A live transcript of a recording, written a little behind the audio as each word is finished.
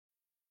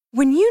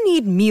When you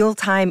need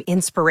mealtime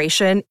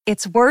inspiration,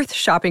 it's worth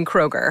shopping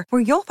Kroger,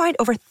 where you'll find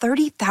over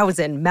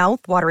 30,000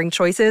 mouth-watering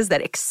choices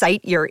that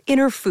excite your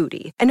inner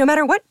foodie. And no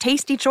matter what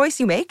tasty choice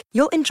you make,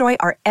 you'll enjoy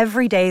our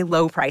everyday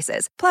low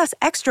prices, plus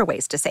extra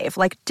ways to save,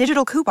 like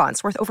digital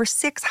coupons worth over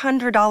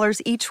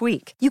 $600 each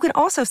week. You can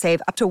also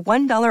save up to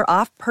 $1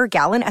 off per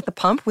gallon at the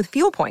pump with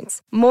fuel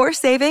points. More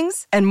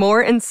savings and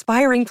more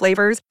inspiring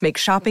flavors make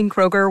shopping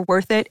Kroger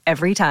worth it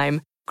every time.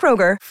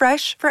 Kroger,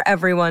 fresh for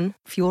everyone.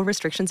 Fuel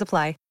restrictions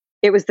apply.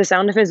 It was the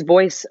sound of his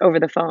voice over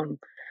the phone.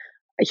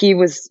 He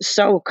was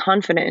so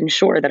confident and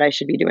sure that I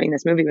should be doing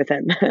this movie with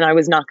him. And I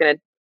was not going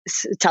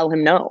to tell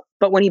him no.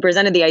 But when he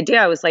presented the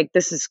idea, I was like,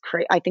 this is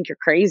I think you're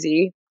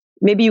crazy.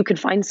 Maybe you could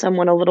find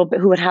someone a little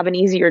bit who would have an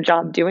easier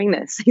job doing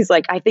this. He's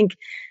like, I think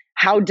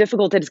how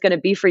difficult it's going to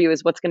be for you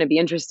is what's going to be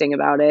interesting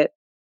about it.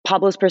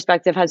 Pablo's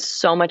perspective has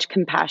so much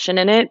compassion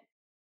in it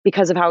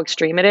because of how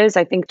extreme it is.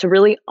 I think to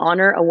really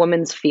honor a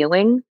woman's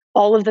feeling,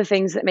 all of the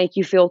things that make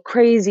you feel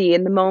crazy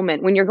in the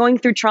moment. When you're going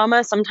through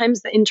trauma, sometimes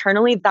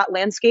internally that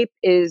landscape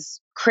is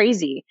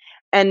crazy.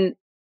 And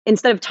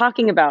instead of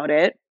talking about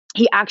it,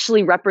 he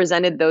actually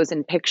represented those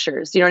in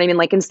pictures. You know what I mean?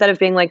 Like, instead of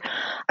being like,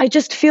 I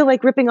just feel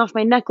like ripping off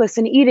my necklace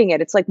and eating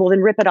it. It's like, well, then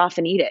rip it off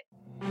and eat it.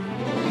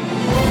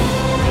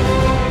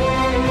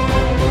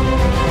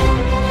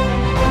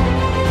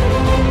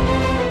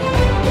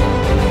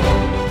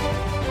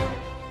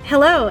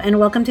 Hello, and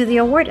welcome to The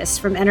Awardists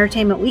from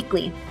Entertainment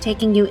Weekly,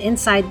 taking you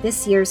inside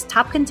this year's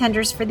top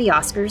contenders for the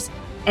Oscars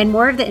and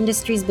more of the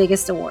industry's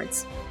biggest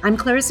awards. I'm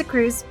Clarissa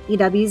Cruz,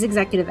 EW's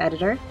executive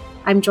editor.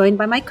 I'm joined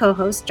by my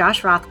co-host,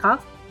 Josh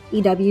Rothkopf,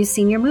 EW's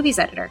senior movies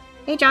editor.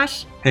 Hey,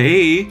 Josh.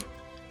 Hey.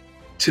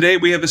 Today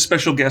we have a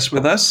special guest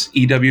with us,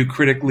 EW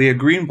critic Leah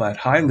Greenblatt.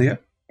 Hi, Leah.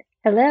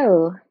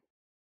 Hello.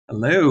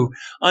 Hello.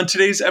 On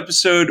today's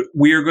episode,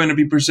 we are going to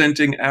be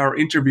presenting our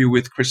interview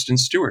with Kristen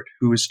Stewart,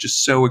 who is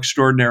just so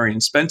extraordinary in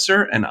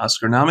Spencer and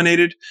Oscar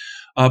nominated.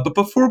 But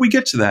before we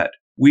get to that,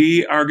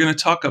 we are going to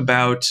talk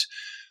about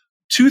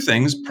two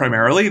things,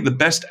 primarily the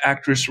Best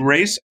Actress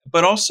race,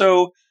 but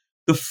also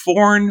the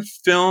foreign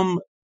film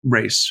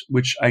race,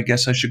 which I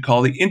guess I should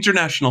call the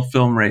international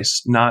film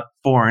race, not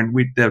foreign.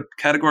 The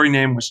category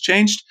name was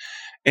changed,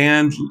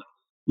 and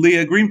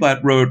Leah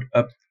Greenblatt wrote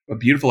a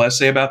beautiful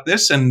essay about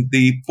this, and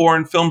the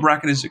foreign film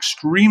bracket is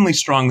extremely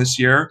strong this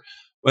year.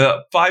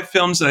 5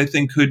 films that I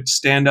think could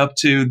stand up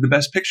to the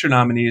Best Picture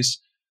nominees.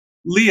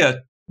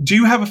 Leah, do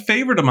you have a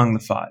favorite among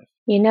the 5?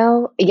 You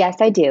know, yes,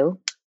 I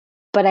do.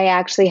 But I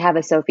actually have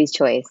a Sophie's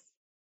Choice,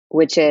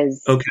 which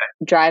is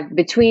Drive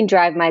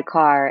My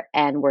Car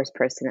and Worst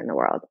Person in the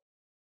World.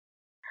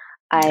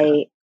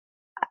 I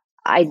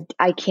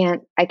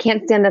can't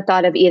stand the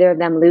thought of either of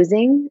them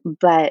losing,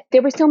 but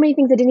there were so many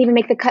things that didn't even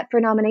make the cut for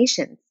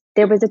nominations.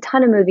 There was a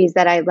ton of movies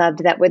that I loved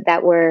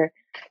that were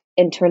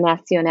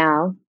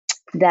international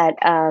that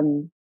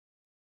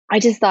I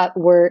just thought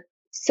were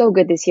so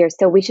good this year.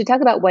 So we should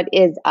talk about what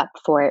is up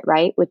for it,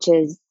 right? Which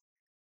is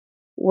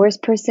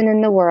Worst Person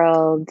in the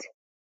World,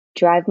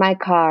 Drive My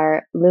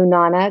Car,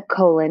 Lunana,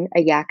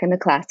 A Yak in the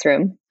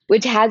Classroom,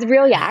 which has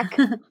real yak.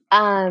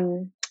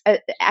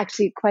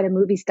 Actually quite a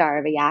movie star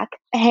of a yak.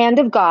 Hand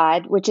of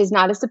God, which is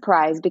not a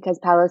surprise because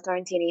Paolo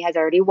Sorrentini has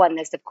already won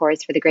this, of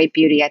course, for The Great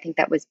Beauty. I think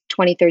that was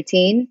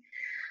 2013.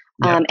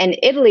 Yep. And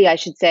Italy, I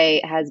should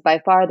say, has by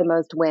far the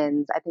most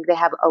wins. I think they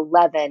have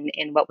 11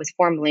 in what was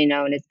formerly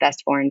known as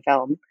Best Foreign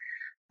Film.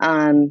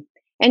 And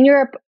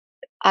Europe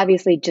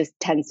obviously just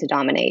tends to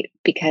dominate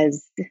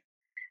because,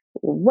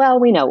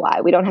 well, we know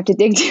why. We don't have to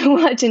dig too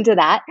much into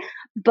that.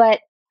 But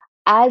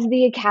as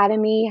the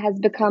Academy has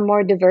become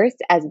more diverse,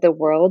 as the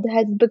world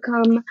has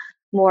become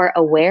more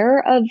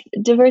aware of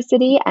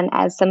diversity, and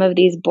as some of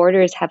these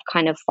borders have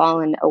kind of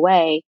fallen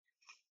away,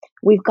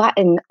 we've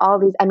gotten all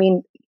these,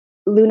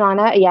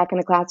 Lunana, A Yak in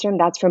the Classroom,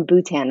 that's from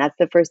Bhutan. That's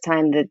the first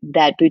time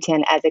that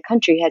Bhutan as a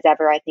country has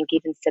ever, I think,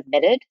 even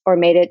submitted or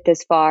made it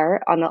this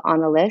far on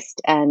the list,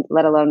 and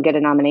let alone get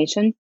a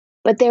nomination.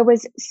 But there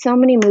was so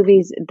many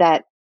movies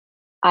that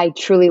I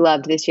truly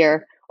loved this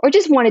year, or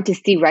just wanted to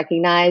see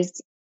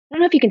recognized. I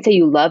don't know if you can say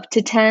you love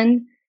to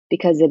 10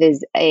 because it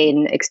is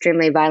an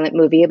extremely violent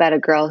movie about a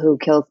girl who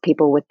kills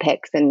people with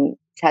picks and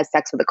has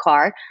sex with a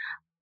car.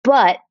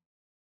 But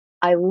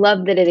I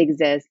love that it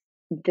exists.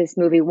 This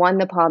movie won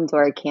the Palme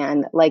d'Or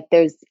can.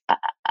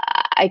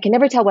 I can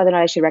never tell whether or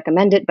not I should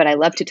recommend it, but I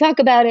love to talk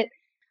about it.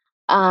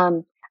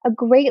 A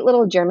great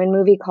little German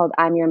movie called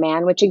I'm Your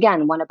Man, which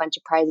again won a bunch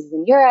of prizes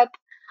in Europe.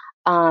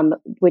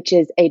 Which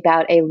is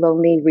about a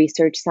lonely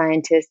research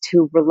scientist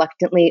who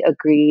reluctantly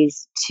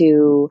agrees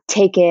to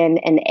take in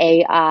an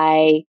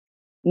AI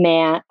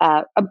man,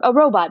 a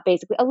robot,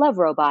 basically a love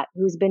robot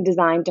who's been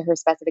designed to her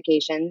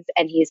specifications.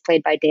 And he is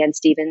played by Dan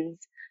Stevens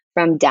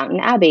from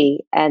Downton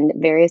Abbey and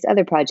various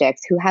other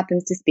projects, who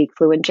happens to speak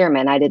fluent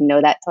German. I didn't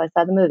know that till I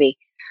saw the movie.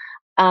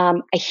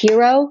 A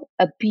Hero,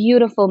 a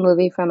beautiful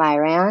movie from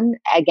Iran,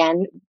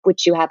 again,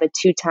 which you have a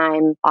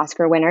 2-time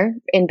Oscar winner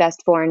in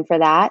Best Foreign for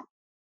that.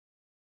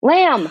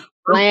 Lamb.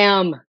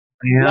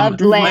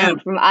 Loved Lamb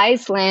from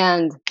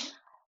Iceland.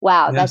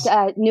 Wow, Yes.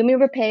 that's Noomi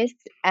Rapace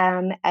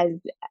as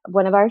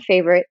one of our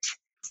favorite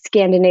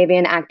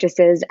Scandinavian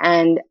actresses,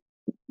 and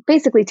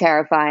basically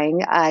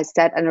terrifying,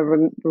 set on a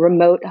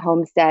remote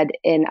homestead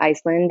in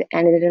Iceland,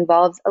 and it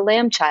involves a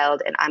lamb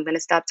child. And I'm going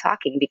to stop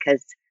talking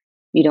because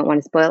you don't want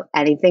to spoil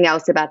anything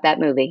else about that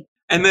movie.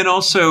 And then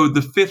also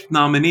the fifth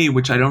nominee,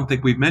 which I don't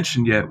think we've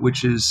mentioned yet,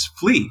 which is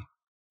Flea.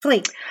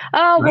 Flea.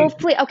 Oh, Right. well,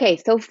 Flea. Okay,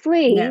 so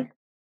Flea Yeah.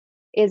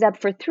 is up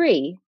for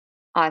 3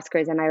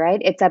 Oscars, am I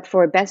right? It's up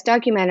for Best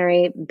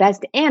Documentary,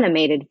 Best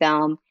Animated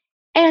Film,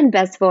 and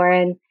Best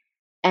Foreign.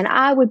 And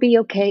I would be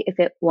okay if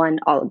it won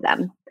all of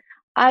them.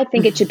 I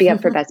think it should be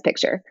up for Best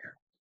Picture.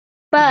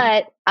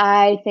 But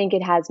I think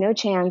it has no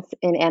chance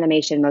in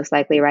animation, most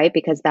likely, right?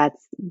 Because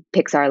that's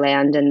Pixar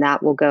land, and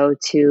that will go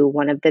to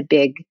one of the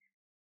big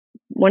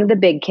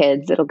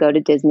kids. It'll go to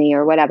Disney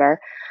or whatever.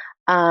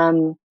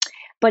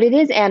 But it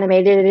is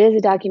animated. It is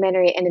a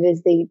documentary, and it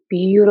is the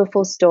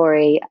beautiful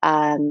story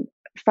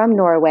from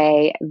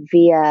Norway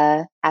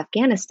via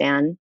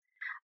Afghanistan,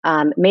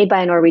 made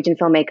by a Norwegian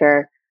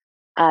filmmaker,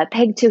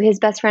 pegged to his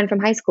best friend from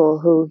high school,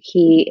 who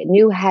he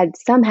knew had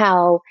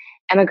somehow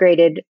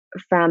emigrated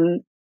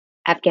from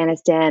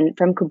Afghanistan,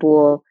 from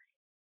Kabul,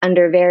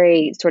 under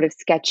very sort of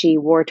sketchy,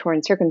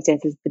 war-torn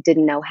circumstances, but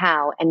didn't know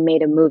how, and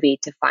made a movie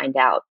to find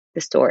out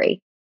the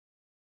story.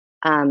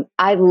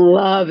 I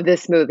love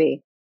this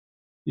movie.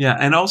 Yeah,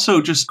 and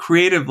also just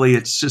creatively,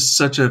 it's just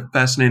such a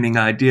fascinating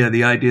idea.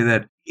 The idea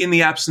that in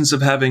the absence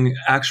of having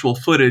actual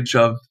footage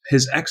of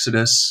his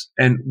exodus,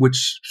 and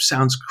which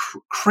sounds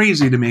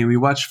crazy to me, we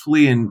watch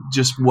Flea and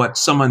just what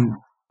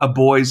a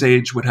boy's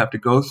age would have to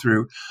go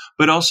through,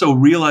 but also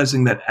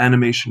realizing that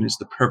animation is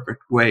the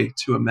perfect way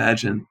to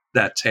imagine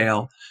that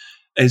tale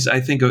is, I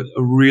think, a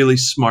really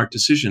smart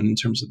decision in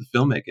terms of the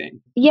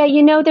filmmaking. Yeah,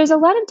 there's a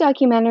lot of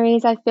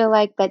documentaries, I feel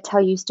like, that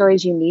tell you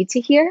stories you need to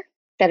hear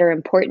that are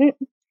important.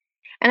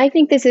 And I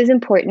think this is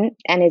important,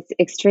 and it's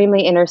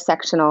extremely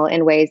intersectional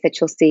in ways that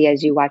you'll see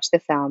as you watch the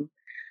film.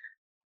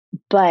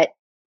 But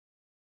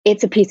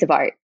it's a piece of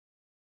art.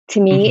 To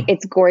me,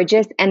 It's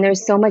gorgeous, and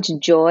there's so much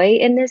joy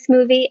in this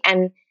movie.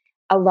 And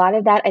a lot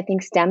of that, I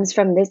think, stems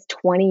from this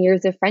 20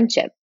 years of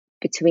friendship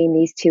between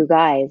these two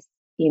guys,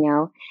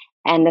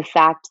 and the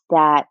fact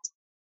that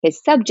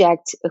his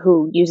subject,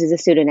 who uses a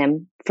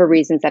pseudonym for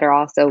reasons that are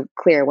also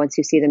clear once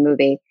you see the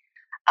movie,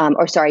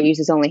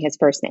 uses only his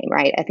first name,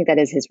 right? I think that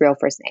is his real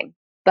first name.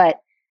 But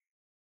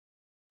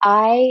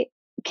I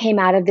came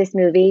out of this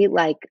movie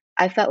like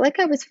I felt like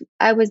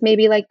I was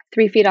maybe like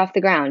 3 feet off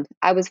the ground.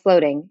 I was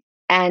floating.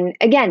 And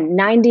again,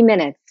 90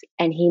 minutes,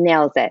 and he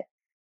nails it.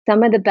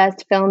 Some of the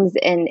best films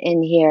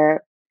in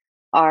here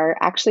are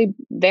actually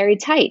very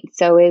tight.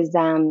 So is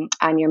I'm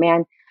Your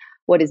Man.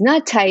 What is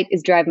not tight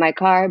is Drive My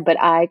Car, but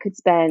I could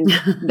spend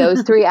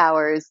those 3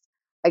 hours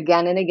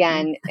again and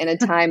again in a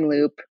time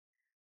loop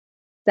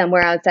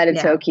somewhere outside of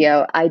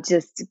Tokyo.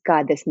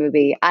 God, this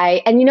movie.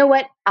 And you know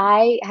what?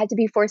 I had to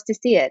be forced to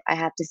see it, I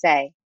have to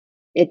say.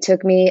 It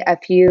took me a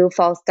few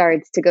false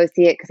starts to go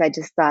see it because I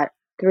just thought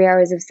 3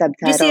 hours of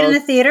subtitles. Did you see it in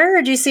a theater,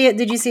 or did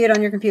you see it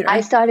on your computer? I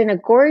saw it in a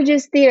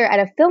gorgeous theater at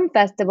a film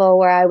festival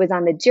where I was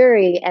on the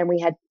jury, and we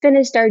had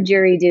finished our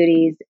jury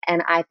duties,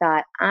 and I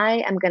thought,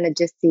 I am going to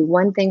just see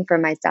one thing for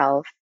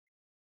myself.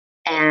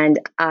 And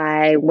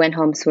I went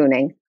home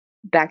swooning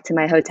back to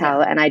my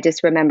hotel, and I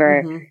just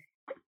remember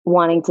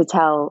wanting to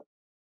tell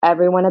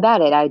everyone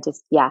about it.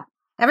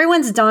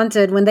 Everyone's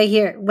daunted when they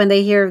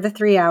hear the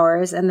 3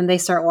 hours, and then they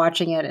start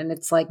watching it, and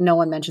it's like no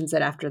one mentions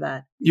it after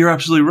that. You're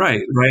absolutely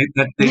right?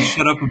 That they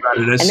shut up about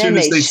it as soon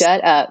as they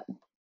shut up.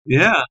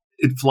 Yeah,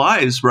 it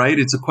flies, right?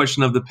 It's a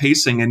question of the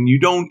pacing, and you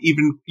don't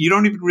even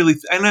really,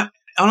 and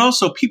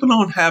also people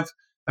don't have.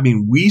 I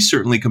mean, we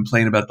certainly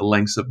complain about the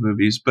lengths of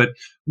movies, but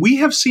we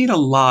have seen a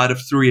lot of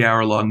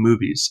 3-hour-long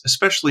movies,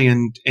 especially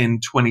in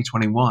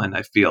 2021,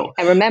 I feel.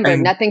 And remember,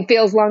 nothing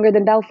feels longer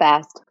than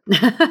Belfast.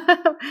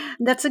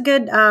 That's a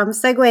good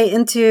segue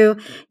into,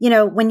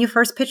 when you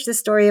first pitched the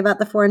story about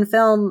the foreign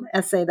film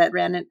essay that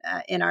ran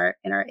in our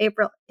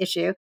April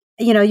issue,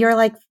 you're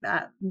like,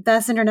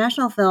 best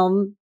international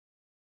film,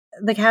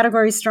 the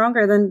category is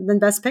stronger than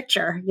best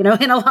picture, in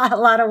a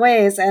lot of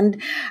ways.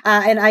 And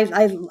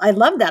I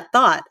love that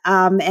thought.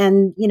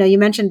 And, you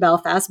mentioned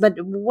Belfast, but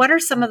what are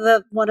some of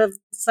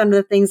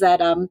the things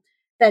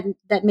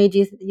that made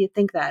you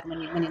think that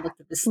when you looked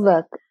at this?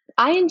 Look,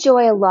 I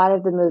enjoy a lot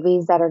of the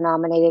movies that are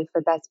nominated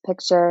for Best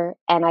Picture.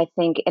 And I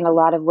think in a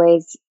lot of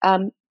ways,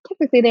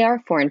 typically they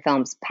are foreign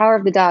films. Power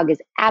of the Dog is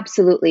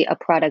absolutely a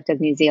product of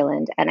New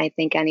Zealand. And I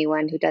think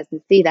anyone who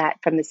doesn't see that,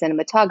 from the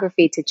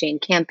cinematography to Jane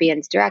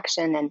Campion's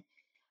direction, and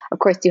of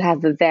course you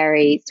have a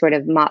very sort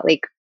of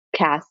motley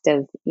cast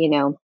of,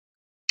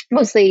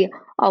 mostly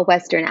all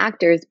Western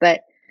actors,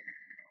 but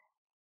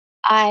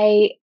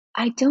I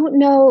don't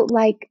know,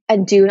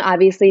 and Dune,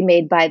 obviously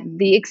made by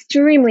the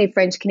extremely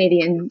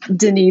French-Canadian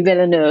Denis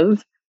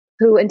Villeneuve,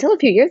 who until a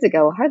few years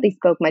ago hardly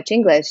spoke much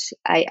English.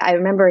 I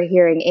remember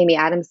hearing Amy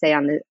Adams say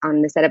on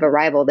the set of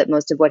Arrival that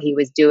most of what he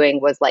was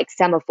doing was like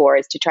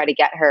semaphores to try to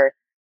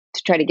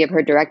give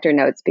her director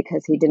notes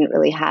because he didn't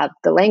really have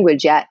the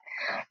language yet.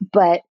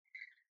 But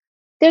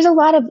there's a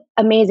lot of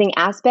amazing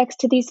aspects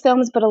to these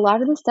films, but a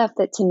lot of the stuff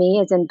that to me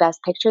is in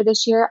Best Picture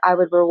this year, I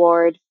would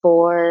reward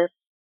for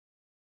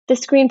the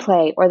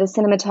screenplay or the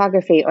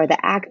cinematography or the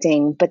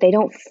acting, but they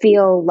don't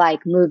feel like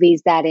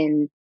movies that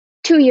in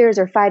 2 years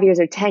or 5 years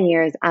or 10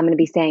 years, I'm going to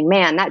be saying,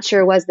 man, that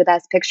sure was the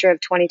best picture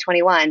of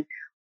 2021.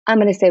 I'm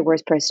going to say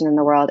Worst Person in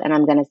the World, and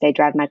I'm going to say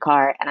Drive My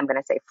Car, and I'm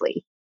going to say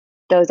Flee.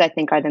 Those, I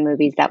think, are the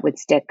movies that would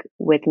stick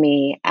with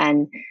me.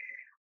 And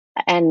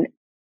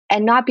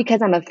not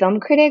because I'm a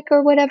film critic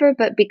or whatever,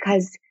 but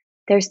because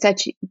they're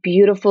such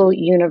beautiful,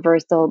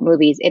 universal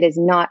movies. It is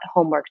not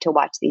homework to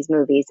watch these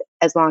movies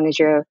as long as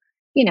you're,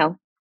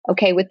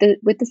 okay with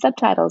the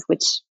subtitles,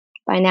 which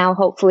by now,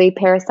 hopefully,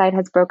 Parasite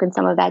has broken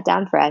some of that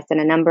down for us, and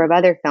a number of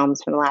other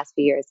films from the last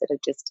few years that have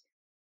just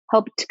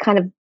helped to kind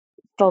of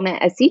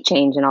foment a sea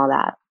change and all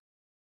that.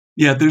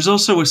 Yeah, there's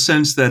also a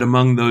sense that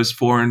among those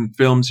foreign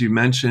films you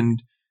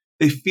mentioned,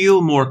 they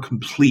feel more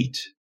complete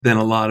than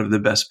a lot of the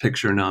Best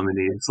Picture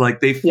nominees. Like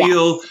they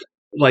feel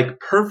like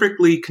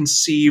perfectly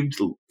conceived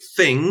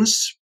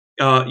things.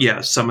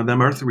 Some of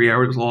them are 3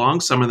 hours long.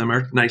 Some of them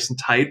are nice and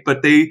tight,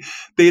 but they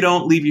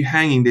don't leave you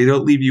hanging. They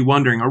don't leave you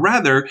wondering, or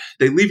rather,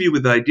 they leave you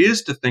with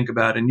ideas to think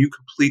about, and you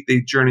complete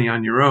the journey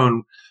on your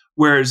own.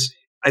 Whereas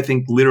I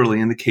think literally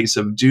in the case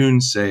of Dune,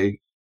 say,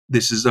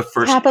 this is the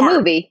first half part. A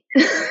movie.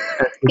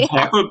 It's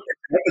half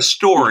a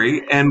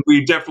story, and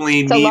we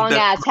definitely it's need a long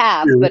ass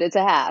half, but it's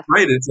a half.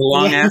 Right, it's a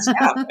long ass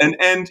half,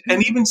 and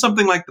even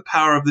something like The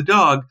Power of the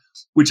Dog,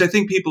 which I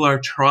think people are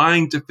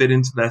trying to fit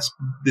into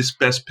this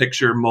Best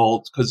Picture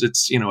mold because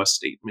it's a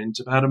statement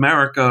about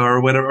America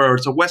or whatever, or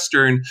it's a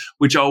Western,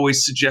 which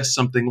always suggests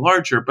something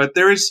larger. But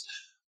there is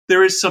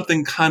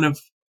something kind of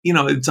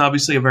it's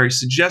obviously a very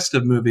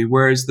suggestive movie,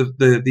 whereas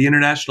the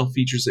international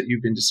features that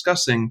you've been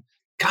discussing.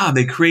 God,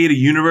 they create a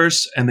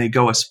universe and they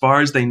go as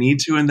far as they need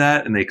to in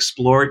that, and they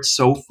explore it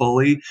so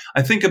fully.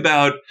 I think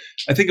about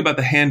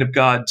The Hand of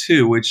God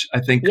too, which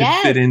I think could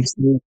fit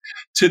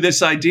into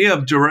this idea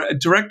of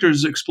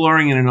directors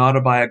exploring in an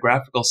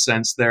autobiographical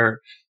sense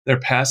their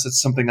past.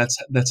 It's something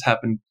that's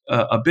happened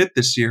a bit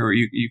this year.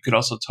 You could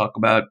also talk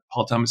about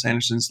Paul Thomas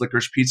Anderson's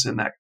Licorice Pizza in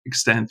that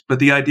extent, but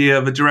the idea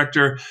of a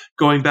director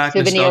going back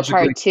Souvenir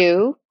Part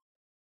 2.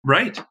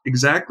 Right,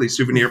 exactly.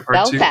 Souvenir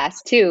Part 2.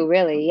 Belfast too,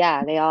 really.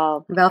 Yeah, they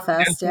all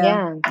Belfast.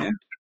 Yeah.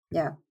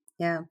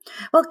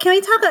 Well, can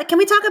we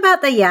talk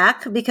about the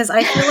yak, because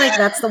I feel like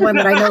that's the one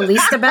that I know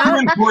least about.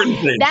 Important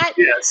thing.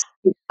 Yes.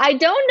 I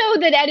don't know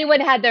that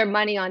anyone had their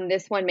money on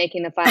this one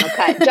making the final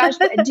cut. Josh,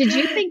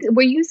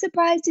 were you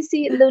surprised to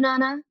see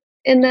Lunana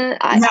in the?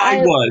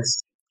 I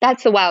was.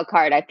 That's the wild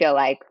card. I feel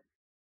like.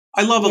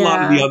 I love a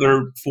lot of the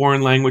other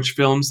foreign language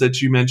films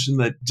that you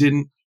mentioned that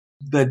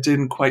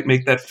didn't quite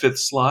make that fifth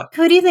slot.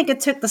 Who do you think it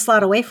took the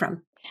slot away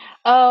from?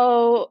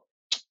 Oh,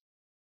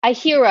 A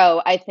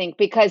Hero, I think,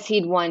 because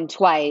he'd won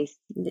twice,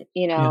 And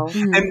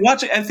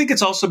I think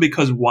it's also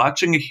because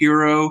watching A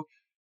Hero,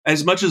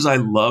 as much as I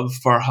love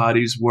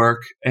Farhadi's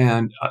work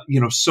and,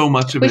 so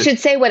much of we should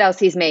say what else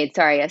he's made.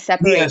 Sorry, A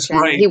Separation. Yes,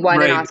 right, he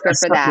won an Oscar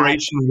for that.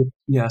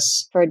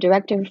 Yes. For a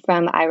director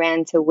from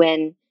Iran to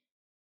win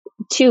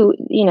two,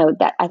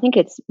 that I think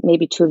it's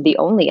maybe two of the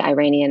only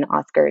Iranian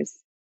Oscars.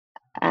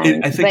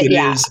 I think it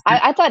is.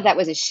 I thought that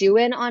was a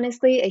shoo-in,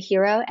 honestly, A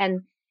Hero,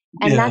 and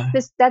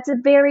that's a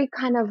very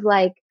kind of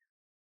like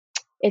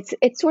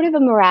it's sort of a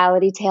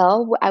morality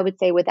tale, I would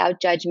say,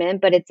 without judgment,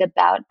 but it's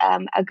about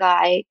a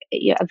guy,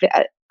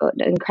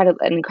 an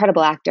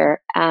incredible actor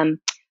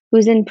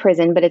who's in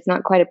prison, but it's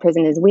not quite a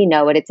prison as we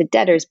know it. It's a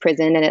debtor's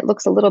prison, and it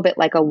looks a little bit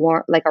like a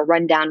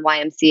rundown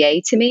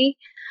YMCA to me,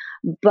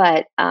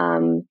 but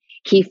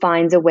he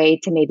finds a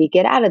way to maybe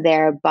get out of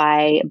there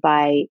by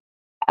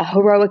a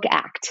heroic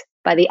act.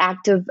 By the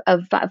act of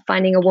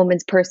finding a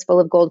woman's purse full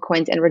of gold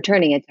coins and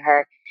returning it to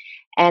her,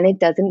 and it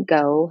doesn't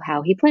go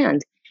how he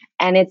planned.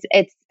 And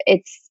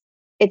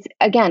it's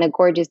again a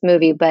gorgeous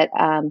movie. But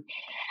I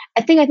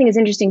think is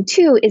interesting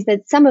too is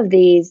that some of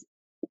these,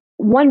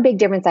 one big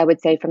difference I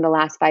would say from the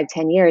last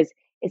 5-10 years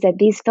is that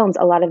these films,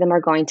 a lot of them are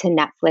going to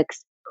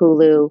Netflix,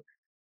 Hulu,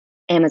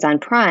 Amazon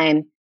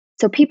Prime,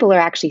 so people are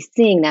actually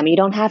seeing them. You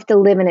don't have to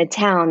live in a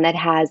town that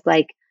has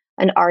like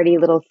an arty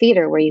little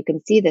theater where you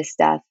can see this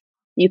stuff.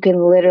 You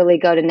can literally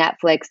go to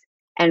Netflix,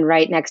 and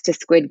right next to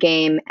Squid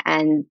Game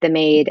and The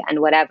Maid and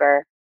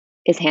whatever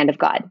is Hand of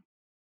God,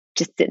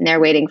 just sitting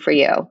there waiting for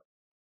you.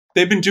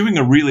 They've been doing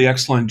a really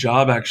excellent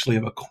job, actually,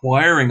 of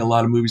acquiring a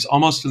lot of movies,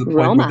 almost to the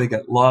point where they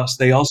get lost.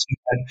 They also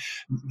had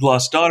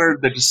Lost Daughter,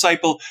 The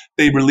Disciple.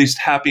 They released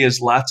Happy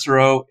as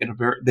Lazaro.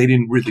 They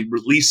didn't really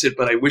release it,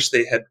 but I wish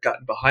they had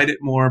gotten behind it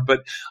more.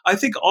 But I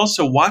think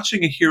also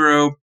watching A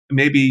Hero,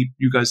 maybe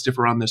you guys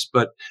differ on this,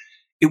 but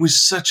it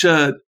was such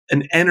an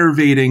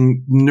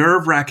enervating,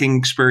 nerve-wracking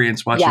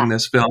experience watching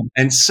this film,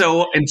 and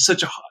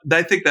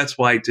I think that's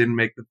why it didn't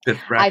make the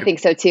fifth bracket. I think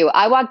so too.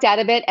 I walked out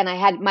of it, and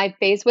my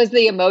face was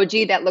the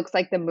emoji that looks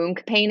like the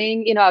Munch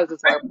painting. I was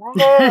just like,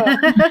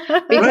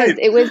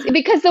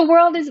 because the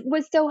world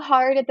was so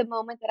hard at the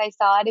moment that I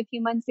saw it a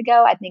few months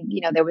ago. I think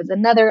there was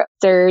another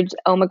surge,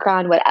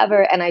 Omicron,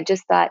 whatever, and I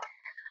just thought,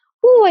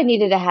 ooh, I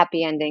needed a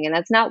happy ending, and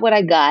that's not what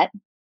I got.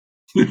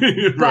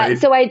 Right. But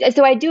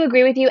so I do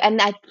agree with you,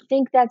 and I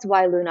think that's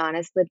why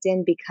Lunana slipped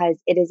in, because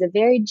it is a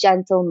very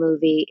gentle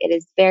movie. It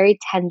is very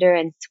tender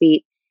and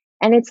sweet,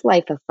 and it's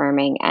life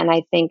affirming. And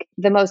I think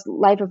the most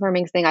life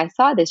affirming thing I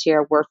saw this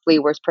year were Flee,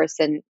 Worst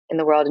Person in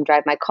the World, and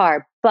Drive My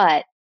Car,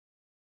 but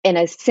in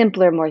a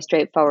simpler, more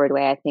straightforward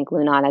way. I think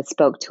Lunana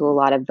spoke to a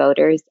lot of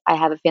voters, I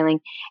have a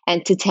feeling,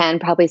 and Titan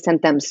probably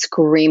sent them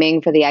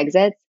screaming for the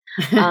exits.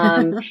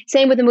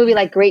 Same with a movie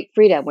like Great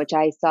Freedom, which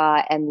I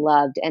saw and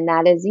loved. And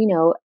that is,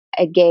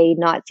 a gay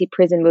Nazi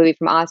prison movie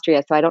from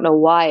Austria. So I don't know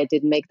why it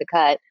didn't make the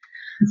cut.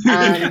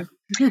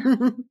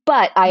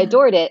 But I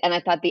adored it. And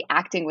I thought the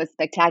acting was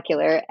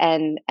spectacular.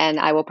 And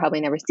I will probably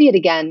never see it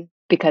again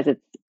because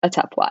it's a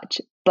tough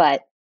watch.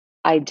 But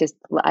I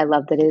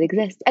love that it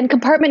exists. And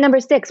Compartment Number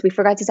 6, we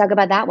forgot to talk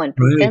about that one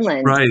from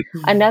Finland. Right.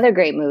 Another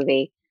great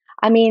movie.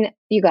 I mean,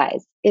 you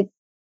guys,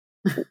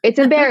 it's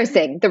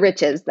embarrassing, the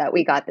riches that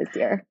we got this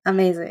year.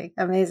 Amazing.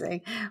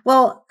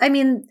 Well, I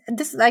mean,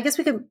 I guess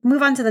we could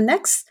move on to the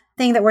next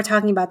thing that we're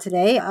talking about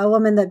today, a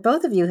woman that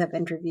both of you have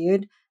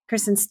interviewed,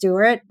 Kristen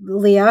Stewart,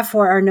 Leah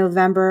for our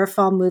November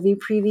fall movie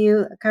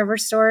preview cover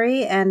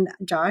story, and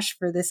Josh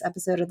for this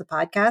episode of the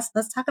podcast.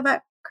 Let's talk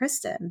about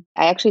Kristen.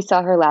 I actually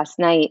saw her last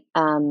night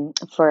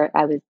for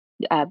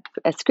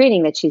a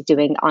screening that she's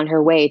doing on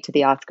her way to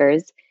the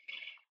Oscars.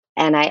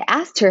 And I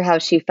asked her how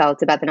she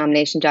felt about the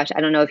nomination, Josh.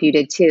 I don't know if you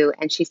did too.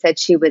 And she said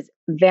she was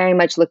very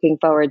much looking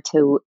forward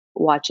to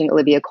watching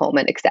Olivia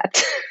Colman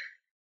accept.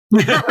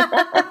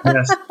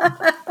 Yes.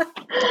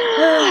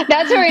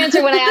 That's her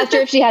answer when I asked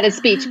her if she had a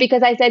speech,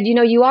 because I said,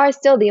 you are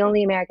still the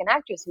only American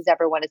actress who's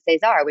ever won a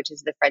César, which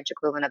is the French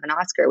equivalent of an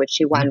Oscar, which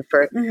she won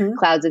for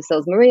Clouds of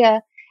Sils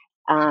Maria.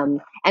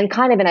 And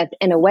kind of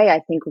in a way, I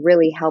think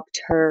really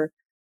helped her,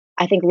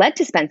 I think led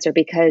to Spencer,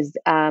 because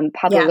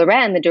Pablo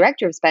Larraín, the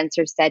director of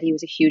Spencer, said he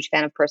was a huge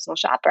fan of Personal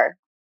Shopper.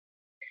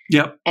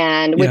 Yep.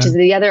 And which is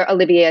the other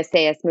Olivia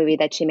Sayas movie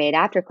that she made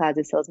after Clouds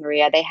of Sils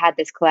Maria. They had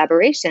this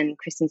collaboration,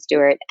 Kristen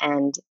Stewart,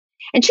 and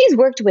she's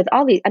worked with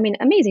all these,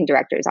 amazing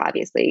directors,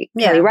 obviously.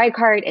 Kelly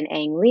Reichardt and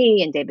Ang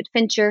Lee and David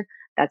Fincher.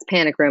 That's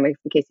Panic Room, in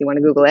case you want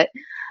to Google it.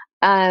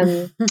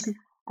 I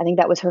think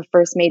that was her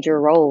first major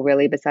role,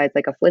 really, besides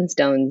like a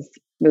Flintstones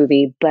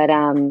movie. But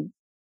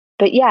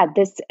yeah,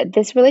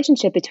 this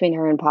relationship between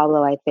her and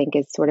Pablo, I think,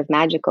 is sort of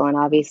magical. And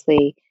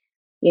obviously,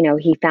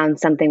 he found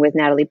something with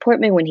Natalie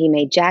Portman when he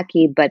made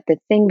Jackie. But the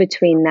thing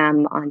between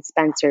them on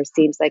Spencer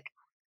seems like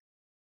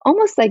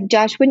almost like,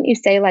 Josh, wouldn't you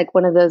say like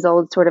one of those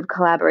old sort of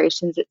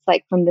collaborations? It's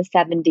like from the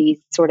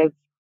 70s sort of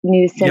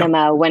new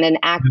cinema when an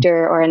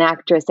actor or an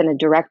actress and a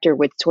director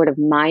would sort of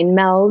mind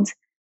meld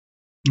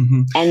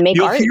and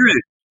make art. Hear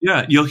it.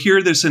 Yeah, you'll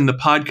hear this in the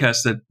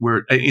podcast that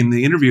we're in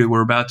the interview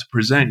we're about to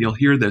present. You'll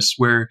hear this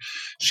where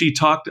she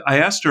talked. I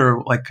asked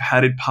her, like, how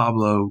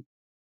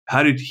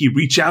did he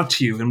reach out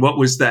to you? And what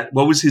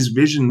was his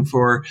vision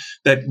for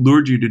that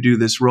lured you to do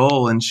this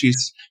role? And she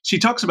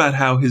talks about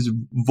how his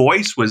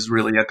voice was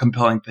really a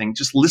compelling thing,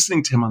 just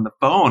listening to him on the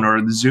phone or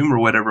the Zoom or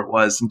whatever it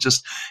was. And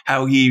just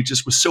how he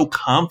just was so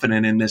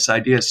confident in this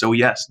idea. So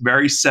yes,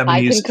 very 70s.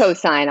 I can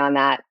co-sign on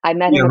that. I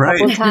met him a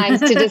couple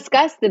times to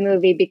discuss the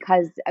movie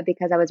because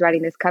I was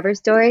writing this cover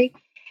story,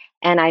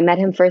 and I met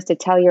him first at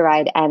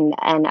Telluride. And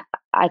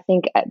I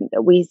think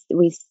we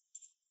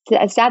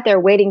I sat there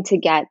waiting to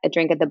get a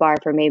drink at the bar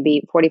for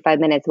maybe 45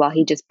 minutes while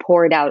he just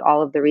poured out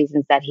all of the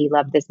reasons that he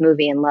loved this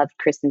movie and loved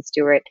Kristen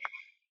Stewart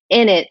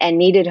in it and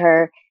needed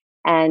her.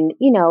 And,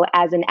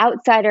 as an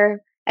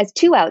outsider, as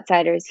two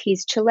outsiders,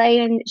 he's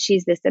Chilean.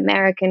 She's this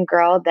American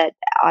girl that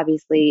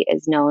obviously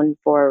is known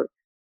for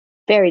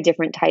very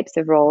different types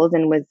of roles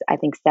and was, I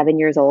think, 7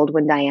 years old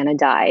when Diana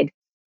died.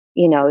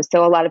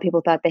 So a lot of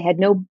people thought they had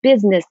no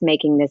business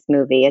making this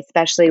movie,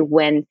 especially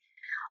when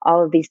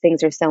all of these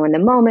things are so in the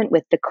moment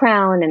with The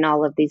Crown and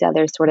all of these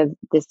other sort of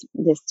this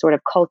sort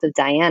of cult of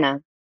Diana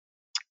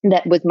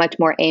that was much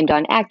more aimed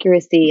on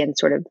accuracy and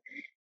sort of,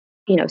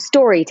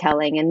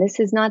 storytelling. And this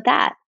is not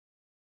that.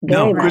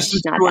 Very much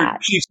Kristen not Stewart,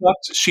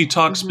 that. she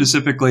talks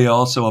specifically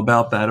also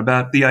about that,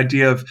 about the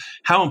idea of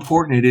how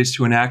important it is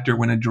to an actor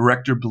when a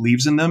director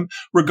believes in them,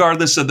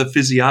 regardless of the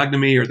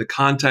physiognomy or the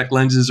contact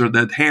lenses or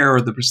the hair or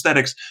the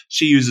prosthetics.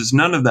 She uses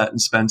none of that in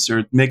Spencer.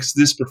 It makes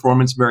this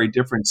performance very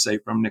different, say,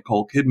 from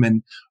Nicole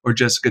Kidman or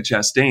Jessica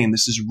Chastain.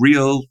 This is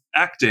real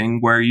acting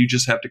where you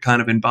just have to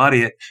kind of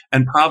embody it.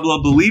 And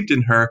Pablo believed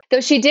in her. Though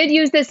she did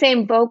use the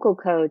same vocal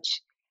coach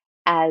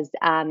as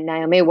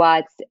Naomi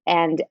Watts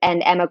and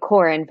Emma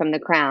Corrin from The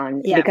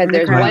Crown, because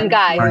there's one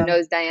guy who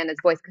knows Diana's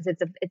voice, because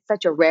it's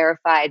such a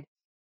rarefied,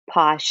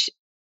 posh,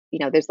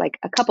 there's like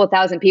a couple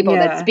thousand people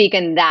that speak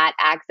in that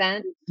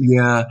accent.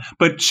 Yeah,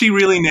 but she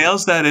really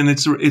nails that, and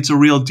it's a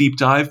real deep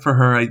dive for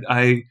her.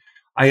 I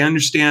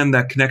understand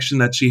that connection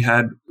that she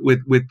had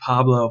with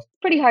Pablo.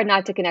 Pretty hard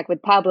not to connect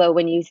with Pablo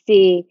when you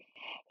see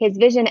his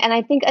vision. And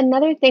I think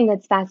another thing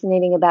that's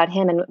fascinating about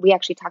him, and we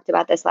actually talked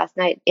about this last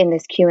night in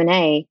this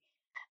Q&A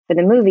for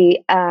the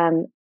movie,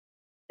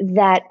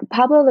 that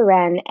Pablo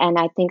Larraín and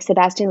I think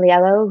Sebastián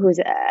Liello, who's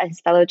a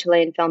fellow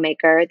Chilean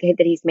filmmaker,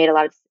 that he's made a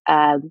lot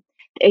of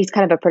he's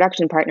kind of a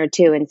production partner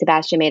too. And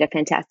Sebastian made A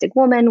Fantastic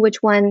Woman,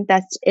 which won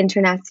Best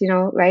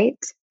International, right?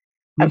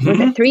 Was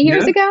it 3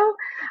 years ago?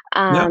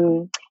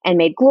 And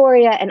made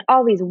Gloria and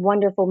all these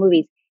wonderful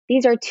movies.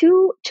 These are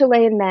two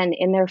Chilean men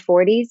in their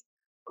 40s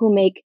who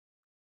make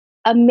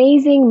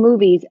amazing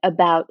movies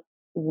about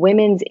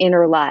women's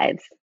inner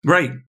lives.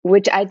 Right.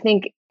 Which I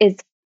think is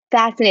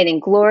fascinating.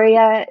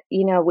 Gloria,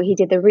 he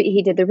did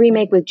the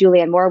remake with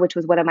Julianne Moore, which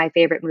was one of my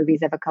favorite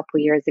movies of a couple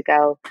years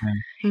ago.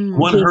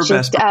 One of her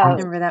best. I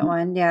remember that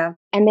one. Yeah.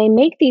 And they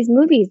make these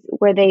movies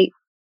where they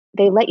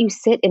let you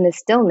sit in the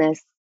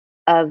stillness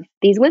of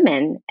these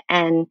women,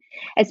 and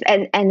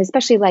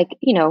especially like,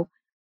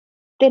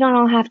 they don't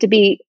all have to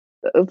be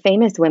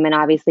famous women,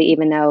 obviously,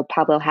 even though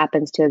Pablo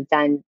happens to have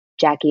done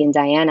Jackie and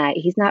Diana.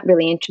 He's not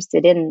really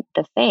interested in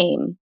the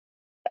fame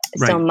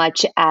so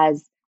much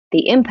as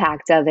the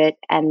impact of it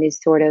and this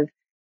sort of,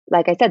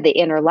 like I said, the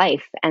inner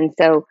life. And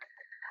so,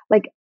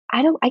 like,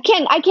 I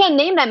can't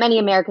name that many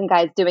American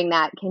guys doing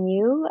that. Can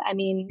you? I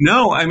mean,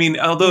 no,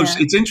 although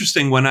it's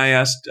interesting when I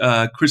asked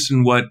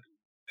Kristen what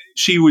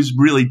she was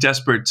really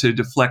desperate to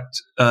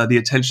deflect the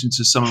attention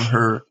to some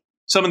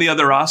of the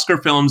other Oscar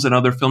films and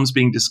other films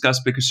being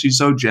discussed, because she's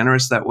so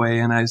generous that way.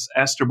 And I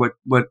asked her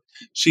what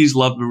she's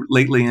loved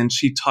lately, and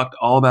she talked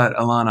all about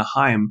Alana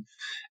Haim.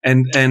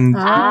 And so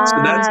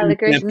that's an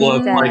example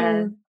of like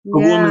a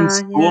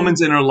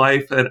woman's inner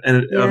life, and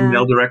a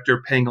male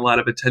director paying a lot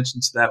of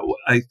attention to that.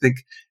 I think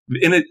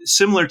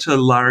similar to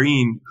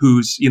Larine,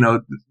 who's,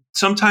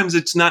 sometimes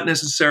it's not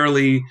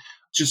necessarily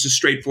just a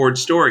straightforward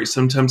story.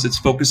 Sometimes it's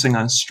focusing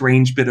on a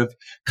strange bit of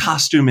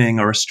costuming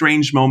or a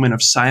strange moment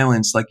of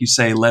silence, like you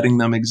say, letting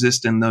them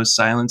exist in those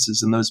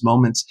silences and those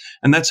moments.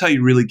 And that's how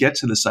you really get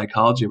to the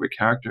psychology of a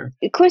character.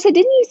 Clarissa,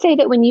 didn't you say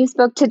that when you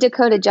spoke to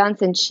Dakota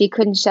Johnson, she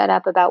couldn't shut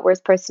up about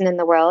Worst Person in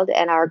the World,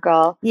 and our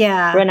girl,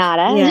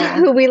 Renata,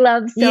 who we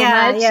love so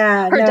much?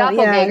 Her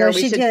doppelganger,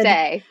 we should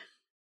say.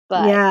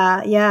 But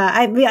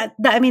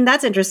I mean,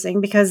 that's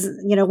interesting because,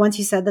 once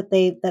you said that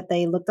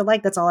they looked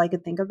alike, that's all I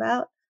could think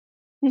about.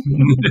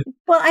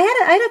 Well, I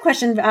had a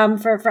question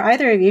for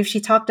either of you. If she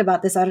talked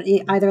about this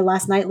either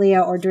last night, Leah,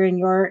 or during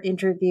your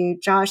interview,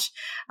 Josh.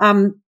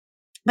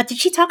 But did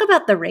she talk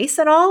about the race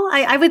at all?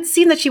 I would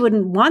seem that she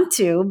wouldn't want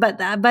to,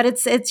 but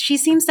it's she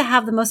seems to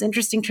have the most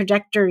interesting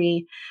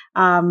trajectory,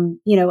 out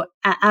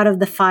of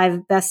the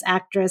 5 Best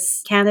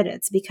Actress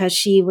candidates, because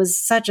she was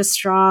such a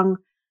strong,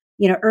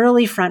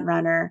 early front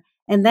runner.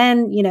 And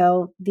then,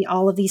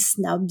 all of these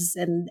snubs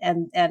and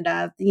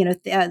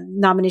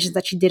nominations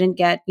that she didn't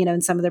get,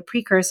 in some of the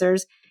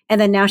precursors. And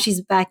then now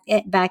she's back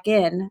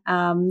in.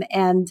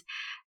 And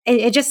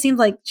it just seemed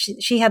like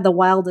she had the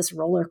wildest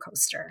roller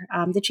coaster.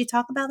 Did she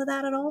talk about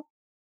that at all?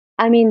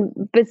 I mean,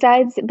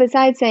 besides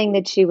saying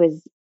that she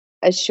was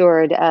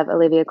assured of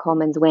Olivia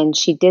Colman's win,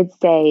 she did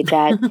say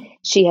that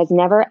she has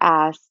never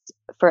asked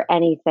for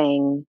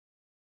anything,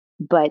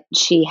 but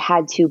she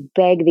had to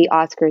beg the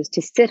Oscars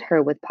to sit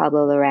her with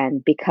Pablo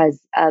Larraín because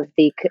of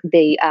the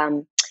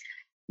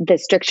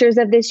strictures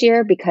of this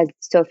year, because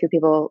so few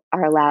people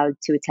are allowed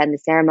to attend the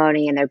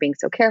ceremony and they're being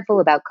so careful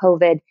about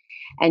COVID.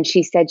 And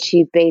she said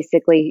she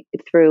basically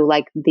threw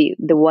like the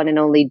one and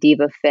only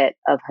diva fit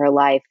of her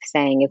life,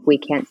 saying, if we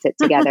can't sit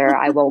together,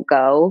 I won't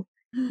go,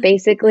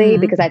 basically,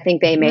 because I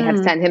think they may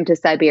have sent him to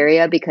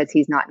Siberia because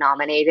he's not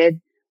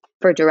nominated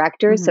for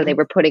directors. So they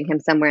were putting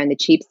him somewhere in the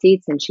cheap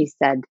seats. And she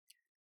said,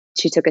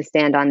 she took a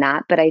stand on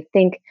that. But I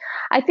think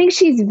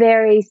she's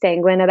very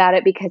sanguine about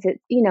it because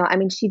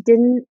she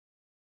didn't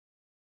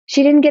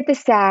get the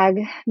SAG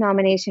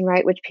nomination,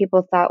 right, which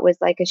people thought was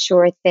like a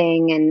sure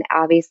thing. And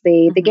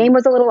obviously the game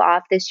was a little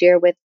off this year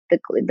with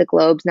the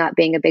Globes not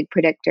being a big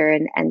predictor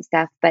and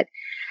stuff. But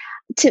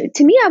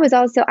to me,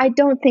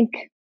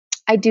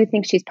 I do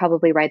think she's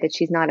probably right that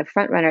she's not a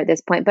front runner at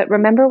this point. But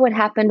remember what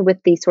happened with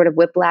the sort of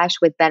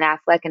whiplash with Ben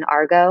Affleck and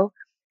Argo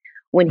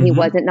when he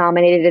wasn't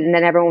nominated, and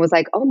then everyone was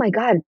like, oh my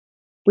God,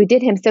 we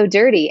did him so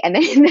dirty. And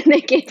then they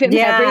gave him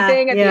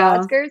everything at the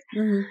Oscars.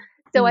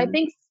 So I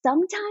think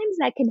sometimes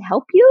that can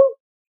help you.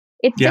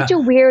 It's such a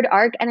weird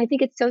arc. And I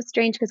think it's so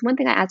strange because one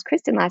thing I asked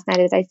Kristen last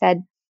night is I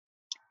said,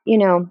 you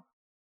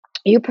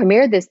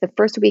premiered this the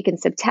first week in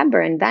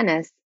September in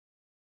Venice,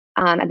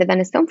 at the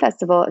Venice Film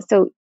Festival.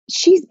 So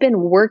she's been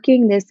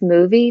working this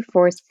movie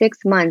for 6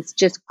 months,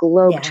 just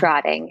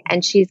globe-trotting.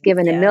 And she's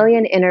given a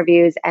million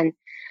interviews and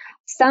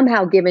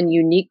somehow given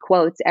unique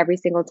quotes every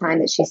single time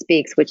that she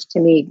speaks, which to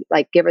me,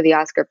 like, give her the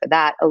Oscar for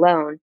that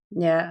alone.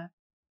 Yeah.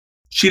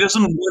 She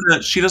doesn't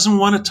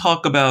want to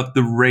talk about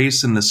the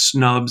race and the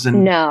snubs.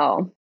 And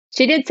no,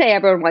 she did say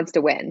everyone wants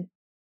to win.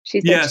 She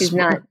said she's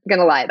not going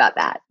to lie about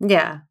that.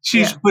 Yeah.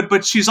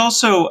 But she's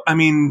also,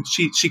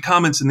 she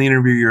comments in the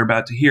interview you're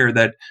about to hear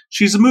that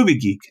she's a movie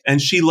geek and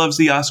she loves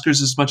the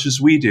Oscars as much as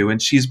we do. And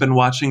she's been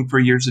watching for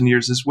years and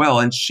years as well.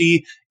 And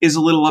she is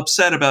a little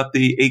upset about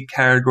the 8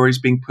 categories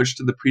being pushed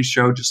to the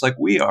pre-show, just like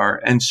we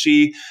are. And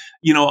she,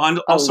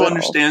 also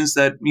understands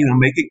that,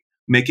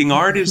 making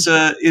art is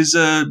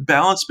a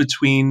balance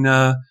between,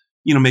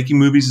 making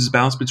movies is a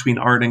balance between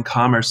art and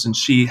commerce. And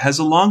she has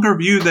a longer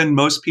view than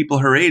most people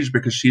her age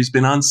because she's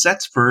been on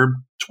sets for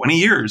 20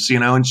 years,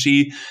 and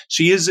she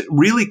is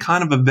really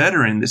kind of a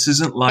veteran. This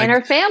isn't like... And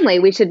her family,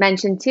 we should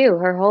mention too,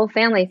 her whole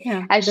family.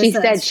 Yeah, as she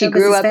said, she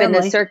grew up in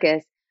the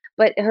circus,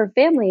 but her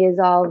family is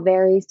all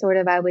very sort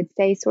of, I would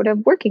say, sort of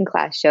working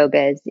class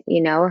showbiz.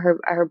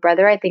 Her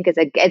brother, I think, is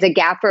a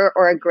gaffer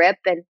or a grip,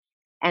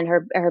 and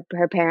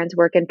her parents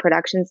work in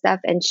production stuff.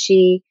 And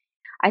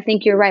I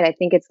think you're right. I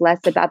think it's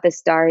less about the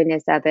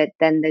starriness of it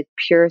than the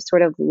pure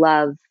sort of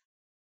love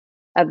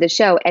of the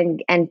show.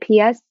 And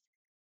P.S.,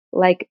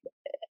 like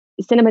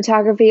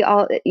cinematography,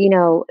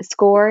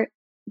 score,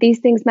 these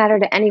things matter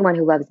to anyone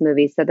who loves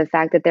movies. So the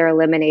fact that they're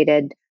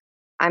eliminated,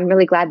 I'm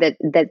really glad that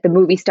the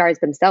movie stars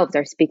themselves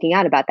are speaking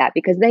out about that,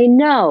 because they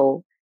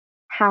know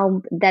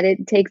that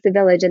it takes a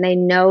village, and they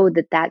know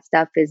that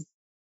stuff is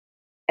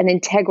an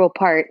integral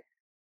part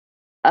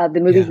of the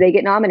movies they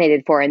get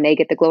nominated for and they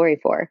get the glory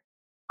for.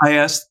 I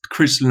asked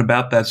Kristen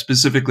about that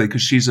specifically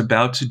because she's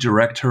about to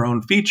direct her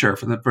own feature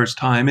for the first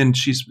time, and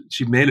she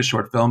made a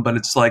short film. But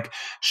it's like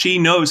she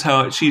knows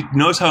how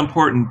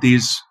important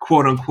these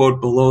quote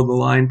unquote below the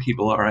line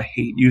people are. I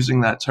hate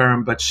using that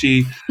term, but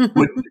she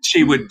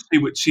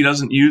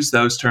doesn't use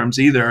those terms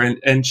either. I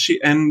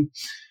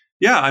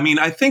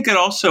think it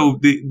also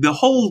the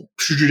whole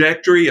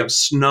trajectory of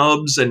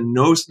snubs and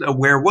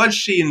where was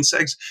she in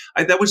sex,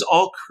 that was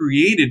all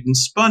created and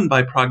spun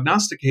by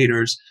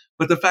prognosticators.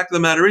 But the fact of the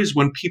matter is,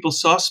 when people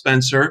saw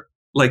Spencer,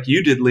 like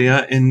you did,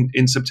 Leah,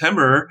 in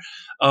September,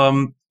 or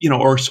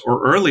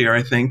earlier,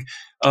 I think.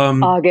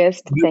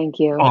 August, thank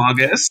you.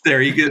 August,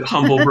 there you get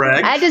humble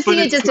brag. I had to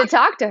see it just to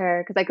talk to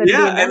her because I couldn't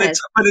be in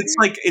Venice.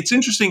 It's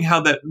interesting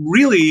how that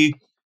really,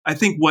 I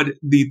think what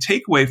the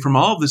takeaway from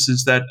all of this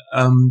is that,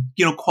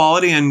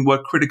 quality and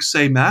what critics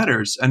say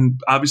matters.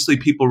 And obviously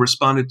people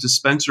responded to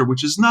Spencer,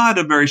 which is not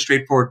a very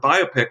straightforward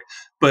biopic,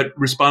 but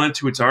responded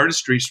to its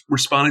artistry,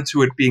 responded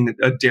to it being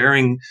a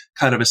daring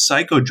kind of a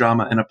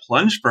psychodrama and a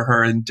plunge for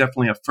her, and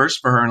definitely a first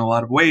for her in a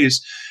lot of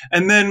ways.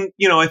 And then,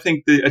 I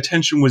think the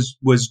attention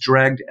was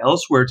dragged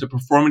elsewhere to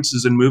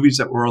performances in movies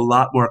that were a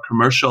lot more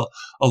commercial,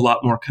 a lot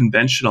more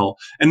conventional,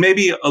 and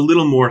maybe a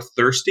little more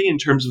thirsty in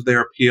terms of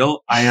their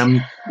appeal. I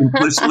am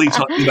implicitly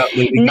talking about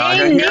Lady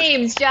Gaga here.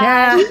 Names, John.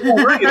 Yeah.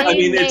 Well, right. I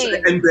mean,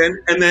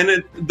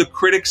 the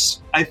critics,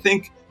 I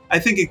think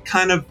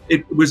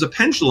it was a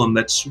pendulum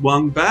that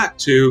swung back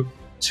to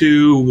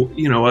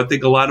I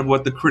think a lot of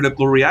what the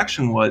critical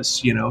reaction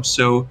was,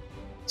 so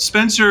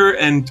Spencer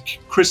and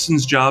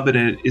Kristen's job in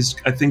it is,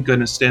 I think, going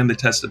to stand the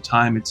test of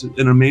time. It's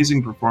an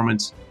amazing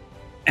performance.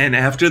 And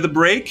after the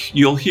break,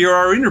 you'll hear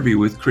our interview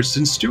with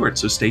Kristen Stewart,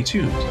 so stay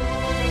tuned.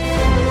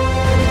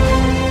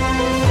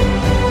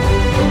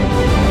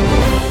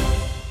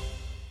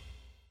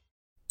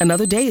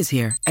 Another day is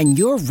here, and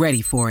you're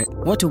ready for it.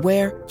 What to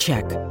wear?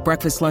 Check.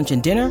 Breakfast, lunch,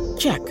 and dinner?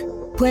 Check.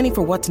 Planning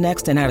for what's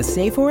next and how to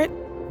save for it?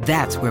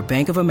 That's where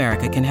Bank of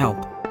America can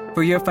help.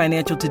 For your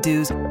financial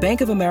to-dos,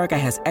 Bank of America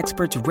has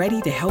experts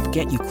ready to help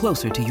get you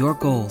closer to your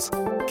goals.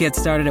 Get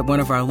started at one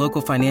of our local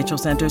financial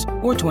centers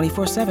or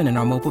 24/7 in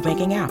our mobile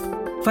banking app.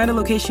 Find a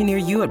location near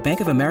you at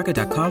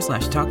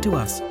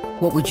bankofamerica.com/talktous.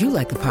 What would you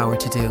like the power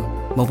to do?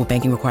 Mobile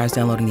banking requires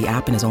downloading the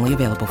app and is only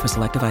available for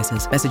select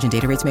devices. Message and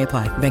data rates may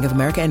apply. Bank of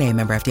America NA,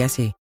 member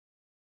FDIC.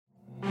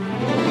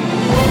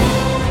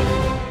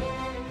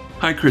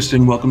 Hi,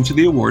 Kristen. Welcome to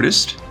The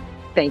Awardist.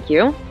 Thank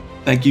you.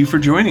 Thank you for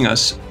joining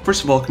us.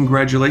 First of all,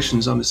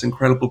 congratulations on this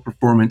incredible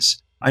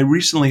performance. I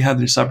recently had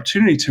this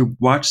opportunity to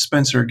watch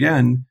Spencer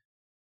again,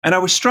 and I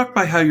was struck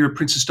by how your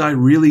Princess Di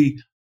really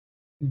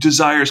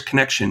desires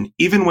connection,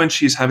 even when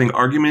she's having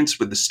arguments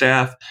with the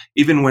staff,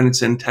 even when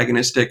it's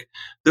antagonistic.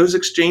 Those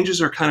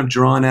exchanges are kind of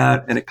drawn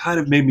out, and it kind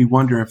of made me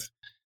wonder if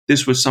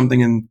this was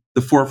something in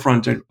the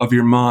forefront of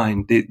your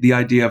mind, the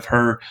idea of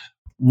her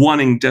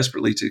wanting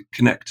desperately to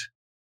connect.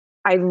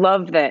 I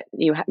love that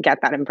you get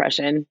that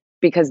impression,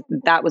 because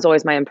that was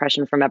always my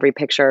impression from every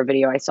picture or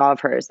video I saw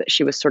of her, is that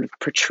she was sort of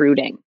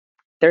protruding.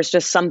 There's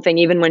just something,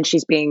 even when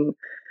she's being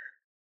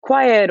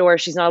quiet or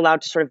she's not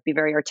allowed to sort of be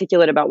very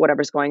articulate about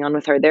whatever's going on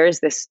with her, there is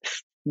this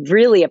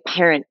really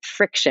apparent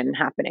friction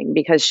happening,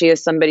 because she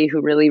is somebody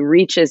who really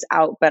reaches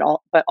out, but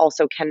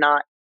also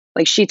cannot,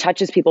 like, she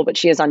touches people, but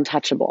she is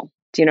untouchable.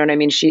 Do you know what I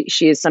mean? She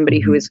is somebody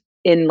who is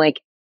in,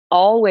 like,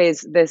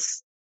 always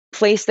this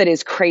place that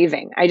is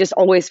craving. I just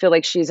always feel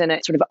like she's in a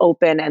sort of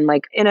open, and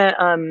like in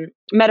a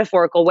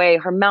metaphorical way,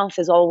 her mouth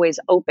is always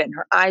open.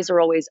 Her eyes are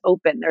always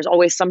open. There's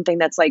always something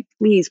that's like,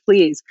 please,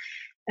 please.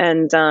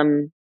 And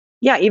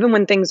even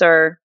when things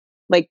are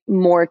like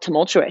more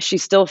tumultuous, she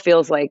still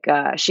feels like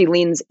she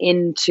leans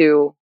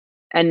into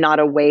and not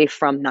away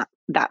from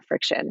that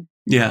friction.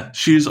 Yeah,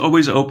 she's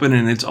always open,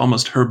 and it's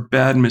almost her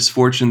bad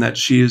misfortune that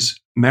she is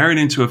married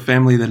into a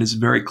family that is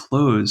very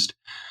closed.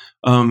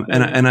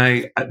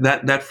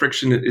 That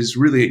friction is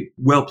really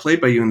well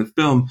played by you in the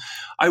film.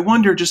 I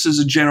wonder, just as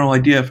a general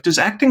idea, does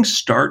acting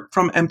start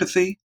from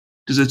empathy?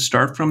 Does it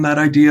start from that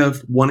idea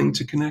of wanting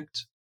to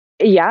connect?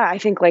 Yeah, I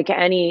think like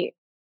any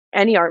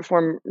art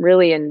form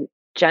really, and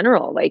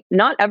general. Like,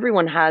 not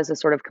everyone has a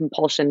sort of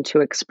compulsion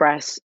to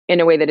express in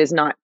a way that is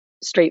not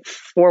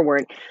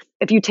straightforward.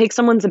 If you take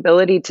someone's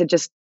ability to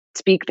just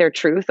speak their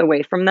truth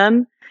away from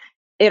them,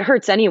 it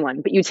hurts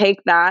anyone. But you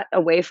take that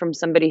away from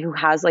somebody who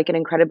has like an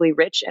incredibly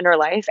rich inner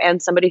life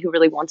and somebody who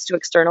really wants to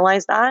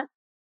externalize that.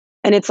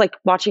 And it's like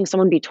watching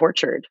someone be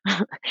tortured.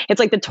 It's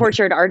like the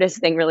tortured artist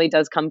thing really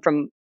does come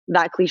from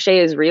that. Cliche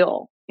is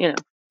real, you know?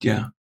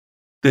 Yeah.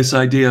 This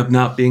idea of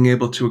not being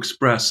able to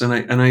express.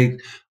 And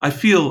I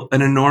feel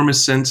an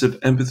enormous sense of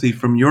empathy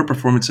from your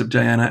performance of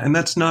Diana. And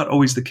that's not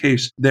always the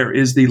case. There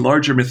is the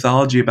larger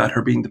mythology about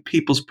her being the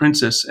people's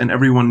princess and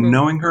everyone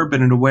knowing her,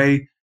 but in a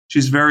way,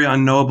 she's very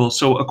unknowable.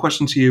 So a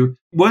question to you,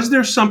 was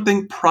there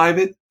something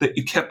private that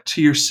you kept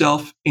to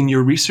yourself in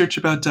your research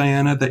about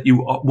Diana that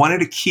you wanted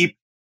to keep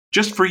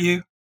just for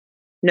you?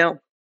 No,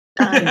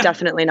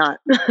 definitely not.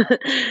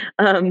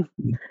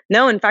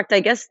 No, in fact, I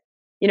guess,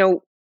 you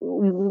know,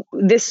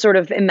 this sort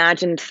of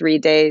imagined 3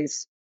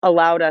 days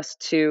allowed us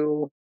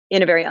to,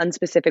 in a very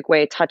unspecific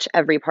way, touch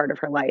every part of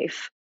her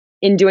life.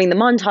 In doing the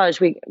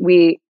montage,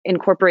 we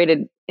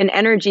incorporated an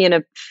energy and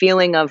a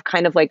feeling of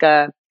kind of like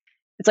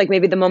it's like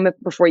maybe the moment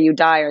before you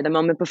die or the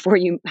moment before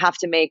you have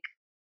to make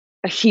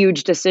a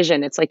huge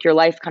decision. It's like your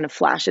life kind of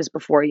flashes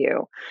before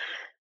you.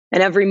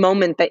 And every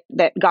moment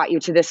that got you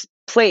to this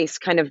place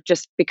kind of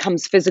just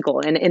becomes physical.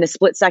 And in a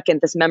split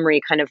second, this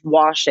memory kind of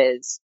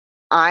washes.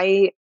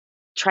 I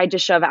tried to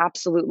shove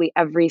absolutely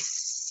every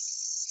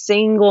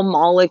single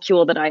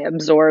molecule that I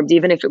absorbed,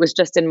 even if it was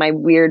just in my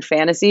weird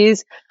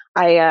fantasies.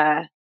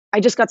 I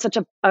just got such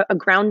a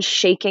ground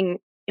shaking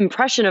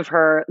impression of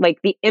her. Like,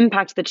 the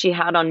impact that she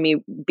had on me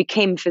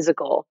became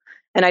physical.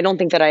 And I don't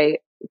think that I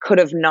could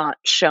have not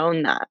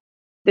shown that.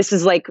 This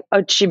is like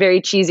a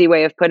very cheesy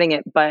way of putting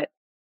it, but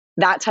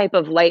that type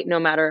of light, no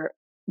matter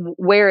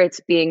where it's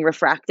being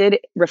refracted,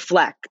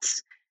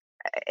 reflects.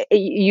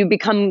 You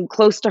become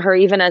close to her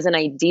even as an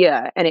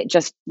idea, and it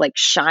just like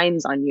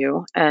shines on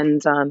you.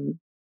 And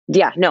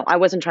yeah, no, I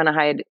wasn't trying to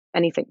hide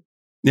anything.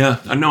 Yeah,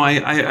 no,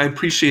 I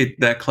appreciate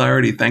that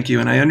clarity. Thank you.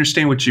 And I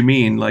understand what you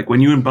mean. Like, when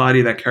you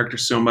embody that character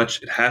so much,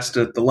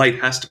 the light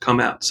has to come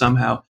out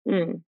somehow.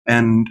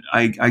 And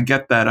I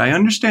get that. I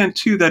understand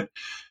too that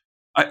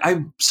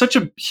I'm such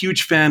a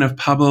huge fan of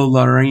Pablo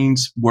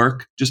Larraín's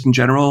work just in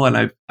general.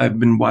 And I've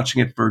been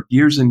watching it for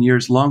years and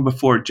years, long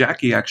before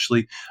Jackie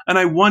actually. And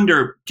I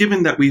wonder,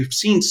 given that we've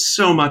seen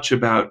so much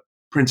about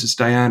Princess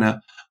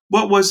Diana,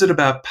 what was it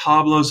about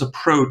Pablo's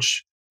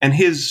approach and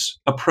his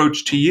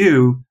approach to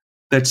you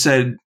that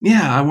said,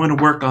 yeah, I want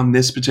to work on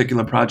this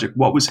particular project?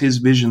 What was his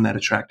vision that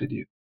attracted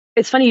you?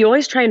 It's funny, you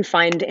always try and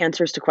find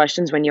answers to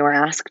questions when you are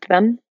asked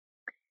them.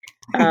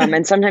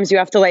 And sometimes you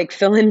have to like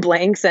fill in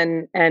blanks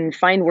and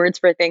find words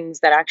for things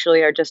that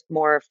actually are just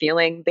more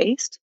feeling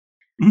based.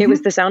 It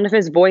was the sound of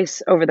his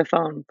voice over the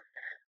phone.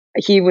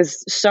 He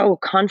was so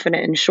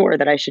confident and sure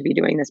that I should be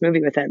doing this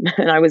movie with him,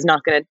 and I was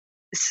not going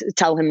to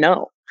tell him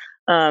no.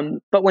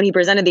 But when he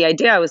presented the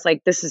idea, I was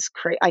like, "This is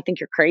I think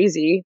you're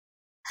crazy."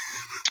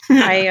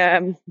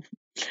 I'm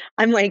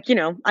like, you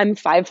know, I'm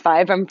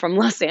 5'5". I'm from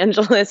Los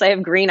Angeles. I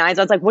have green eyes.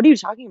 I was like, "What are you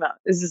talking about?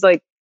 This is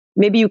like,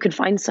 maybe you could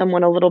find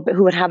someone a little bit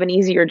who would have an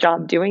easier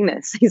job doing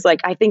this." He's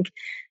like, "I think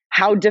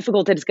how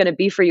difficult it's going to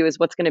be for you is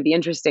what's going to be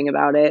interesting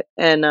about it."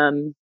 And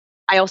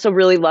I also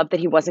really loved that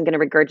he wasn't going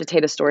to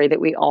regurgitate a story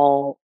that we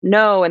all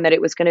know, and that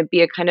it was going to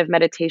be a kind of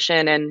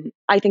meditation. And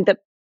I think that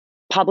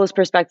Pablo's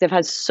perspective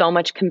has so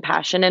much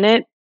compassion in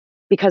it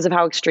because of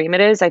how extreme it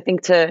is. I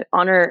think to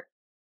honor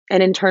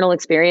an internal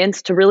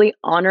experience, to really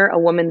honor a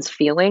woman's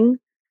feeling,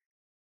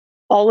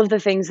 all of the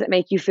things that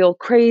make you feel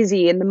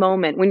crazy in the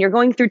moment. When you're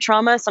going through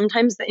trauma,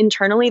 sometimes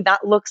internally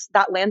that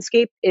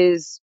landscape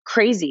is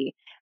crazy.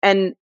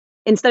 And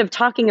instead of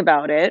talking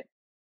about it,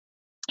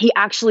 he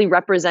actually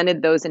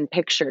represented those in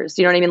pictures.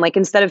 You know what I mean? Like,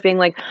 instead of being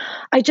like,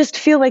 I just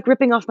feel like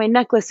ripping off my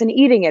necklace and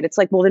eating it, it's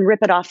like, well, then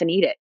rip it off and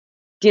eat it.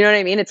 Do you know what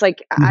I mean? It's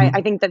like,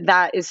 I think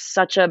that is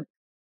such a,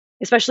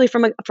 especially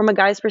from a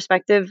guy's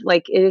perspective,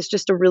 like, it is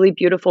just a really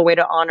beautiful way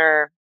to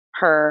honor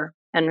her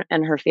and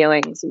her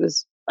feelings. It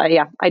was,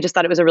 I just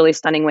thought it was a really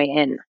stunning way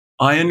in.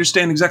 I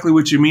understand exactly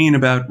what you mean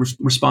about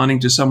responding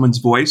to someone's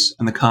voice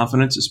and the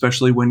confidence,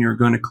 especially when you're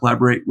going to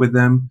collaborate with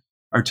them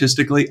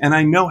artistically. And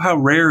I know how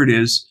rare it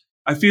is.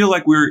 I feel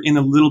like we're in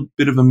a little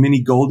bit of a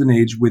mini golden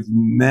age with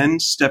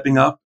men stepping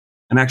up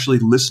and actually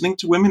listening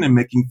to women and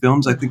making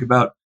films. I think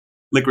about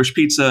Licorice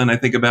Pizza, and I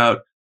think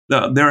about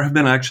there have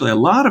been actually a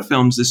lot of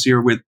films this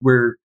year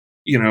where,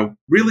 you know,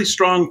 really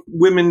strong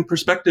women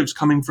perspectives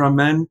coming from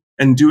men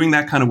and doing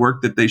that kind of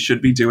work that they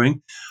should be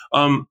doing.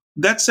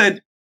 That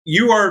said,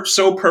 you are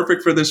so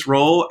perfect for this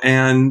role,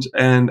 and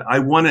I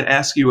want to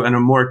ask you in a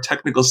more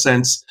technical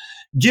sense,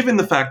 given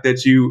the fact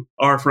that you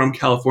are from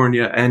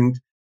California and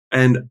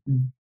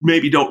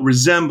maybe don't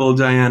resemble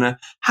Diana,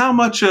 how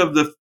much of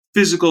the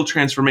physical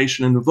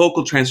transformation and the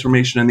vocal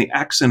transformation and the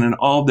accent and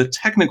all the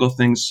technical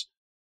things,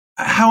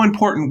 how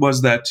important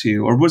was that to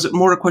you? Or was it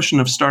more a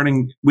question of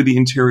starting with the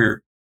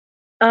interior?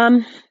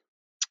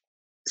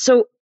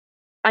 So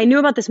I knew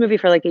about this movie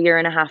for like a year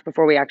and a half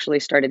before we actually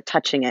started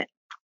touching it.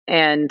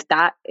 And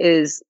that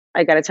is,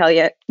 I got to tell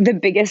you, the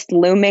biggest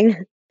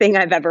looming thing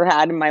I've ever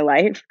had in my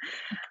life.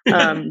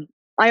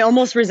 I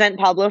almost resent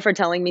Pablo for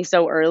telling me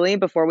so early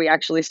before we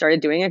actually started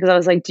doing it, because I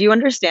was like, do you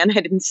understand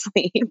I didn't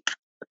sleep?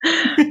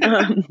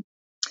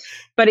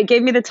 But it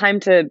gave me the time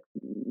to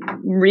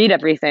read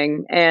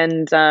everything.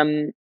 And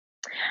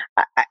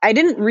I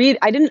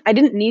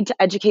didn't need to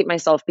educate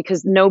myself,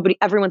 because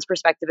everyone's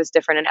perspective is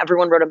different, and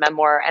everyone wrote a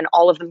memoir, and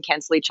all of them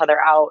cancel each other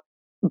out.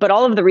 But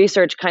all of the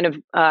research kind of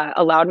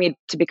allowed me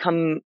to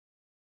become,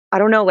 I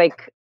don't know,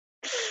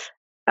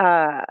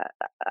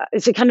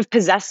 to kind of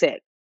possess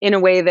it in a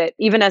way that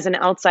even as an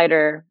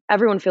outsider,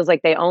 everyone feels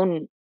like they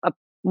own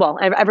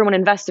everyone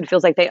invested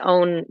feels like they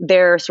own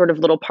their sort of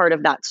little part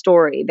of that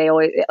story. They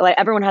always, like,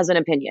 everyone has an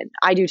opinion.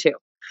 I do too.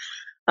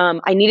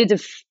 I needed to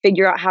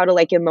figure out how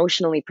to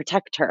emotionally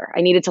protect her.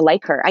 I needed to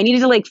like her. I needed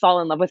to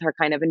fall in love with her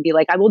kind of, and be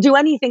like, I will do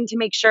anything to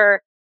make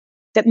sure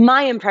that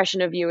my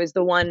impression of you is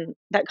the one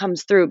that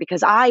comes through,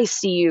 because I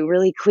see you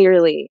really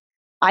clearly.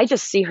 I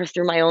just see her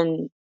through my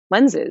own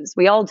lenses.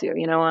 We all do,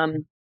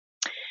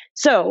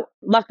 So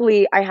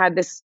luckily I had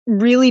this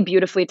really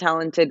beautifully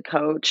talented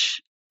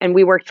coach, and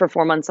we worked for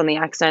 4 months on the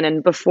accent.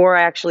 And before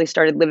I actually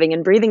started living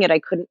and breathing it, I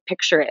couldn't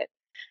picture it.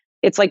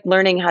 It's like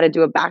learning how to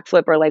do a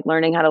backflip, or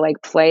learning how to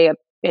play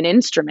an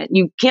instrument.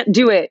 You can't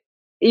do it,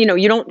 you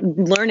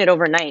don't learn it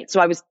overnight.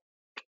 So I was,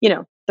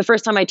 the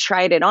first time I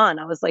tried it on,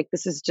 I was like,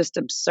 this is just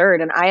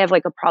absurd. And I have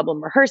a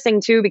problem rehearsing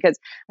too, because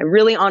I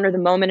really honor the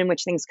moment in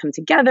which things come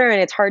together.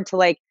 And it's hard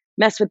to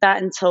mess with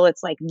that until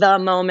it's the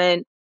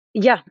moment.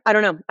 Yeah, I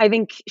don't know. I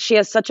think she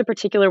has such a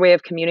particular way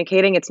of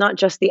communicating. It's not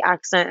just the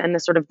accent and the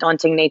sort of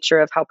daunting nature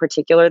of how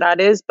particular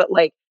that is, but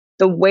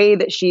the way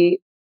that she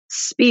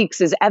speaks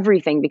is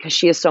everything, because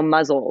she is so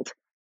muzzled.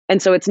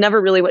 And so it's never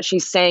really what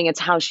she's saying, it's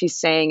how she's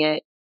saying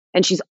it.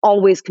 And she's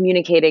always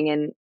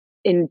communicating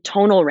in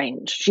tonal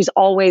range.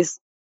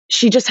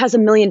 She just has a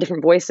million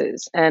different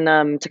voices. And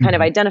to kind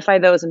of identify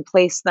those and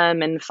place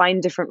them and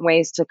find different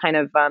ways to kind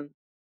of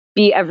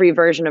be every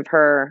version of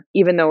her,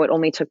 even though it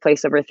only took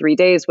place over 3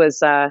 days,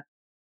 was, I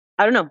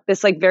don't know,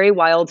 this very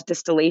wild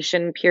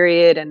distillation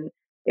period. And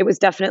it was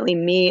definitely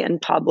me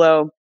and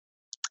Pablo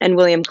and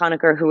William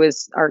Conacher, who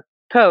was our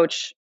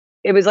coach.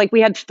 It was we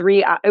had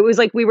it was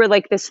we were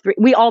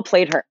we all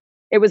played her.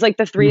 It was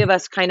the three of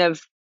us kind of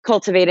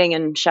cultivating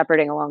and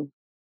shepherding along.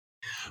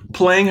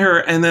 Playing her.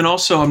 And then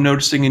also I'm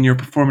noticing in your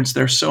performance,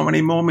 there are so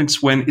many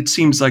moments when it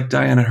seems like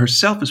Diana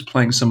herself is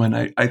playing someone.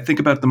 I think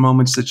about the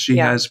moments that she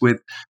has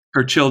with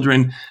her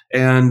children,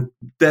 and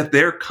that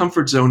their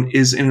comfort zone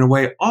is in a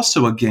way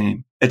also a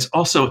game. It's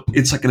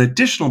like an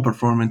additional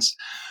performance.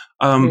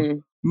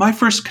 My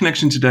first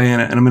connection to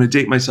Diana, and I'm going to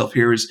date myself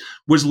here,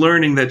 was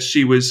learning that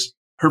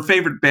her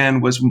favorite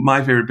band was my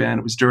favorite band.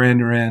 It was Duran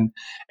Duran.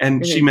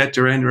 And she met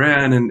Duran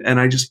Duran, and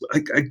I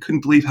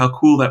couldn't believe how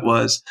cool that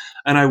was.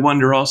 And I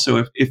wonder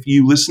also if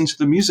you listened to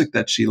the music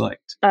that she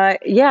liked.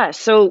 Yeah.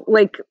 So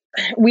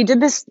we did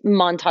this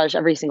montage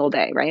every single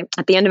day, right?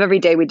 At the end of every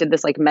day, we did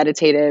this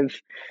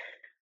meditative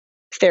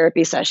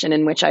therapy session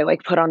in which I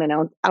put on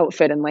an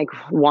outfit and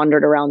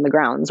wandered around the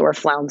grounds, or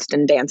flounced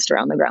and danced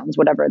around the grounds,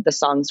 whatever the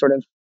song sort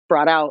of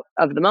brought out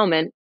of the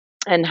moment,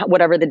 and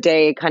whatever the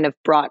day kind of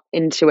brought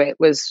into it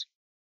was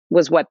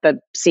what the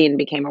scene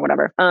became, or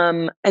whatever.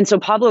 And so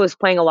Pablo was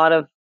playing a lot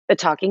of the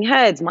Talking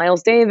Heads,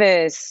 Miles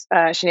Davis,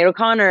 Sinead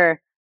O'Connor.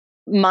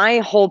 My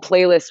whole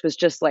playlist was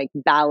just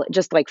ballad,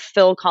 just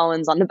Phil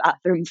Collins on the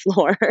bathroom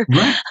floor.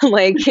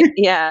 Right.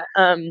 Yeah.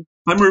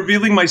 I'm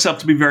revealing myself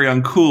to be very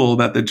uncool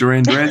about the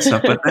Duran Duran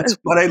stuff, but that's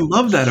what I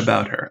loved that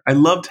about her. I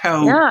loved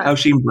how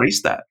she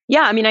embraced that.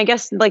 Yeah. I mean, I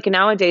guess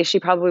nowadays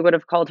she probably would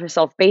have called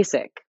herself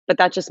basic, but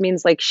that just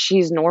means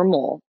she's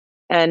normal.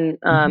 And,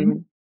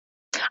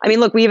 I mean,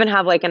 look, we even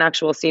have an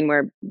actual scene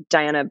where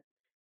Diana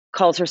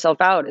calls herself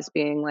out as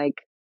being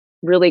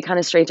really kind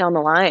of straight down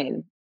the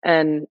line.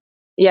 And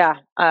yeah,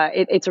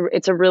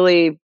 it's a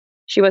really,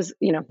 she was,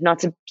 not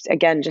to,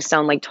 again, just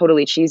sound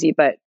totally cheesy,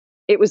 but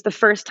it was the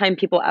first time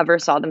people ever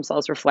saw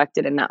themselves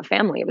reflected in that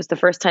family. It was the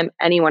first time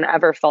anyone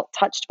ever felt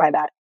touched by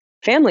that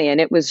family.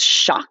 And it was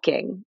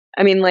shocking.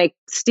 I mean,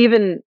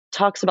 Stephen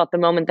talks about the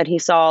moment that he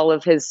saw all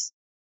of his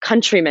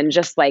countrymen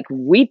just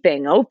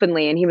weeping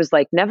openly. And he was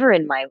never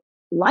in my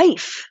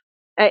life.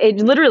 It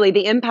literally,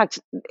 the impact,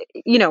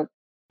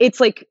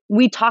 it's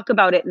we talk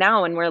about it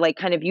now and we're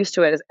kind of used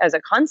to it as a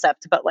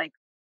concept, but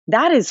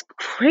that is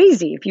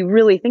crazy if you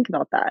really think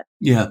about that.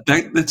 Yeah,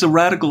 that's a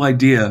radical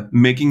idea,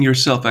 making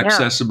yourself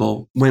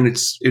accessible when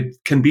it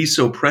can be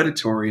so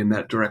predatory in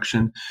that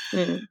direction.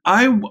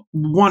 I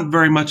want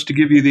very much to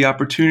give you the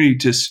opportunity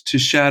to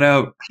shout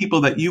out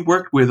people that you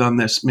worked with on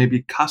this,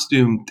 maybe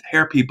costume,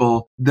 hair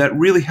people that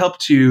really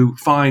helped you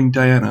find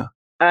Diana.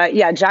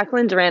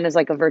 Jacqueline Duran is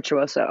a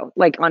virtuoso.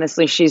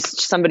 Honestly,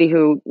 she's somebody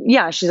who,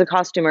 she's a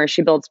costumer.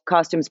 She builds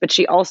costumes, but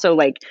she also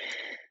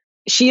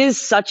she is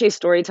such a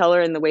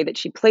storyteller in the way that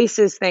she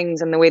places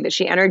things and the way that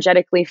she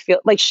energetically feels.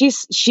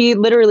 She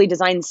literally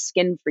designs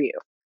skin for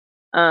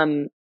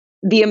you.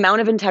 the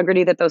amount of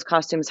integrity that those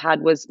costumes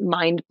had was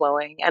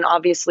mind-blowing. And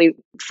obviously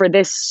for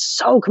this,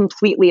 so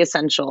completely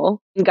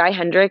essential. Guy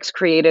Hendricks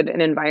created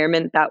an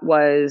environment that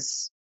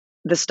was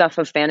the stuff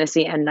of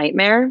fantasy and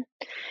nightmare.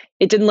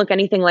 It didn't look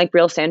anything like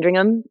real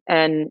Sandringham.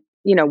 And,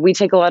 we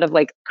take a lot of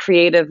like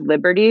creative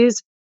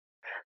liberties,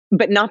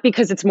 but not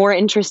because it's more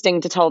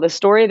interesting to tell the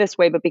story this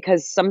way, but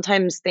because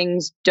sometimes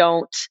things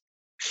don't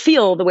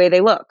feel the way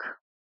they look.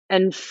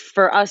 And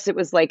for us, it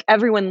was like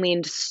everyone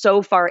leaned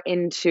so far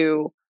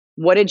into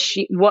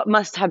what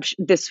must have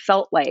this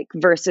felt like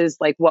versus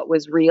like what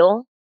was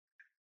real.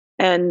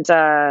 And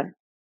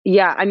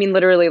yeah, I mean,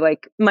 literally,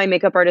 like my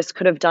makeup artist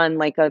could have done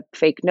like a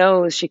fake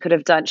nose. She could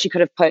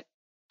have put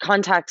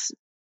contacts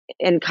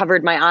and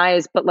covered my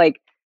eyes, but like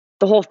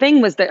the whole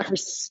thing was that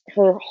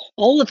her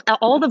all of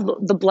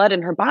the blood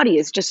in her body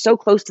is just so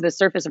close to the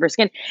surface of her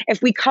skin.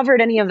 If we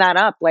covered any of that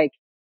up, like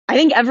I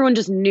think everyone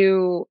just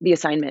knew the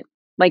assignment.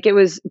 Like it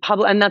was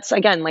public, and that's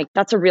again, like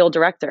that's a real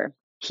director.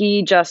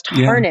 He just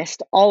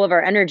harnessed all of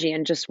our energy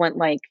and just went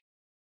like,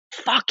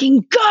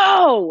 "Fucking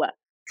go!"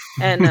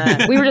 And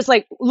we were just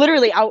like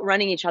literally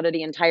outrunning each other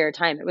the entire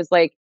time. It was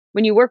like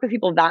when you work with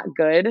people that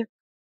good,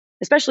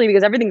 especially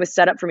because everything was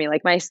set up for me.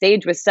 Like my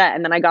stage was set,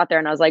 and then I got there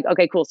and I was like,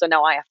 okay, cool. So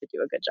now I have to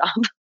do a good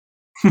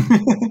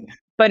job.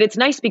 But it's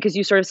nice because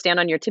you sort of stand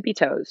on your tippy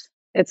toes.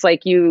 It's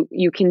like you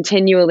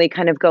continually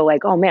kind of go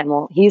like, oh man,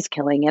 well, he's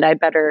killing it. I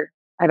better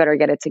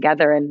get it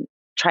together and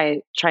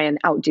try and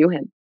outdo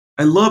him.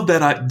 I love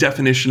that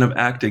definition of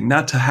acting,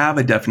 not to have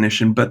a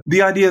definition, but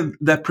the idea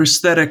that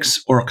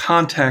prosthetics or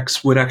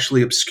context would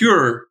actually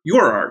obscure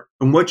your art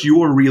and what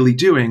you're really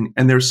doing.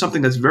 And there's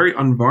something that's very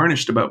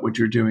unvarnished about what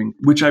you're doing,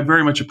 which I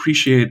very much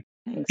appreciate.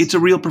 Thanks. It's a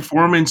real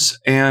performance.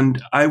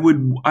 And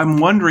I'm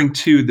wondering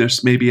too,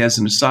 this maybe as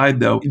an aside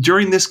though,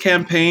 during this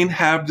campaign,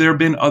 have there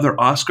been other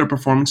Oscar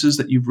performances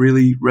that you've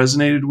really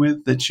resonated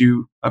with that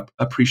you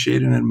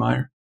appreciate and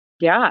admire?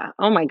 Yeah.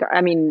 Oh my God.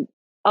 I mean,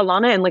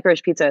 Alana in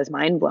Licorice Pizza is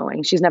mind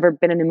blowing. She's never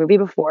been in a movie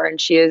before, and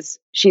she is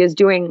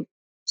doing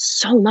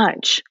so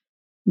much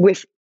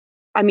with.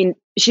 I mean,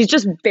 she's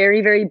just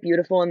very, very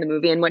beautiful in the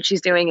movie, and what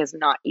she's doing is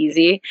not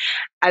easy.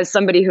 As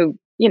somebody who,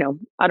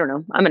 I don't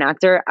know, I'm an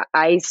actor.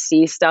 I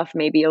see stuff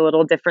maybe a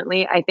little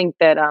differently. I think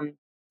that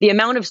the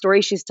amount of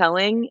story she's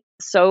telling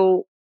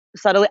so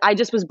subtly, I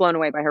just was blown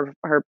away by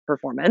her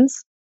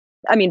performance.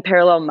 I mean,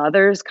 Parallel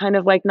Mothers kind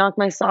of like knocked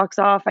my socks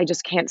off. I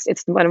just can't.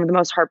 It's one of the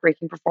most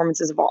heartbreaking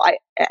performances of all.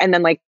 And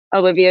then like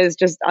Olivia is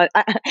just.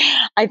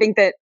 I think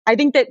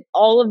that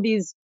all of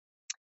these,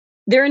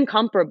 they're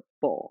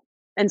incomparable,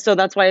 and so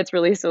that's why it's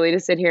really silly to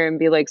sit here and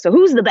be like, so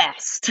who's the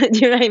best? Do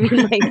you know what I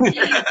mean?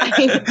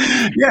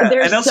 Like,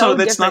 yeah, and also so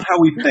that's not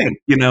how we think.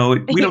 We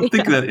don't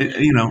think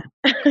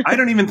that. I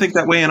don't even think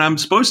that way, and I'm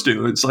supposed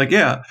to. It's like,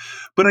 yeah,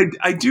 but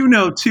I do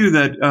know too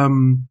that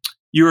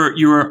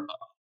you're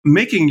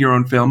making your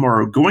own film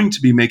or going to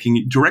be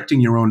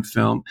directing your own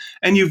film.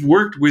 And you've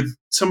worked with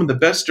some of the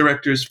best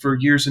directors for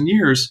years and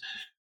years.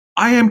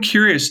 I am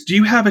curious, do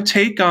you have a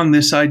take on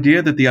this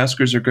idea that the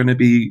Oscars are going to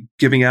be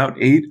giving out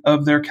 8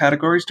 of their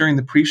categories during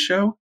the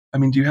pre-show? I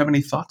mean, do you have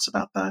any thoughts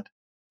about that?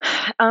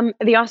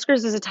 The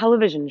Oscars is a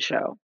television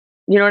show.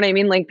 You know what I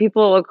mean? Like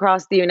people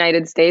across the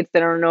United States that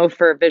don't know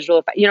for visual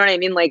effects, you know what I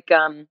mean? Like,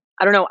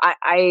 I don't know.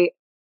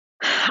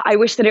 I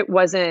wish that it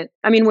wasn't.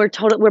 I mean, we're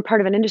part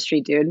of an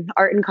industry, dude.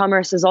 Art and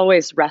commerce has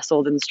always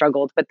wrestled and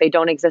struggled, but they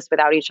don't exist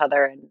without each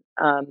other.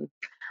 And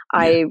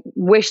I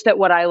wish that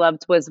what I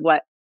loved was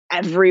what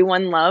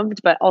everyone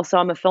loved, but also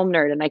I'm a film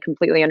nerd and I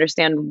completely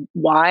understand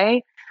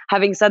why.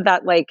 Having said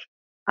that, like,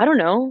 I don't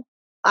know.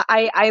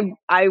 I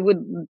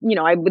would,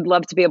 I would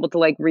love to be able to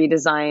like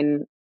redesign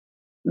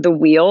the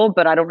wheel,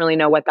 but I don't really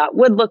know what that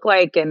would look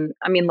like. And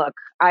I mean, look,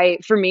 I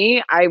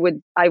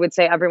would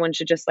say everyone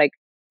should just like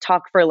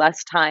talk for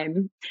less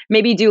time,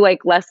 maybe do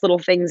like less little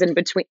things in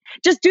between,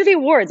 just do the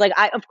awards. Like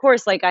I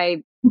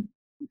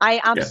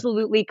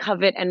absolutely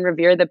covet and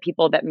revere the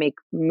people that make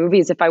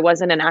movies. If I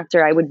wasn't an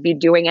actor, I would be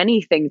doing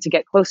anything to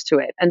get close to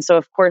it. And so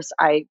of course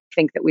I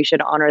think that we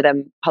should honor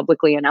them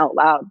publicly and out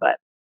loud, but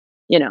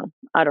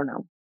I don't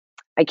know.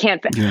 I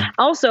can't.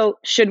 Also,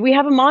 should we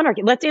have a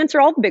monarchy? Let's answer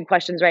all the big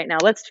questions right now.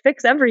 Let's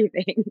fix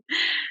everything.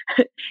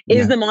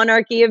 Is the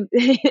monarchy,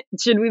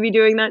 should we be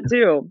doing that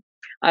too?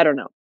 I don't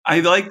know.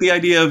 I like the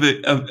idea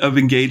of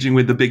engaging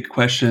with the big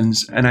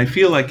questions. And I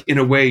feel like in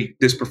a way,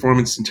 this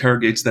performance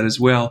interrogates that as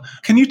well.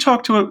 Can you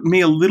talk to me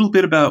a little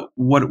bit about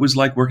what it was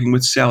like working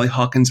with Sally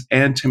Hawkins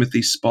and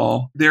Timothy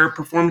Spall? Their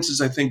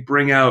performances, I think,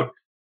 bring out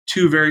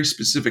 2 very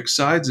specific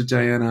sides of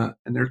Diana,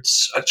 and they're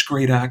such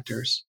great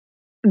actors.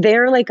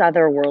 They're like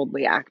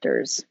otherworldly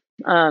actors.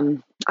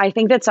 I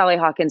think that Sally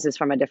Hawkins is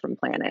from a different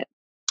planet.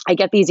 I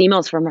get these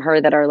emails from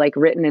her that are like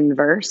written in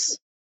verse,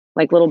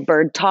 like little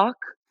bird talk.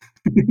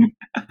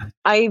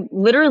 I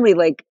literally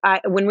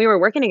when we were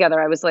working together,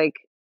 it was like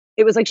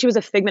she was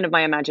a figment of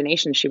my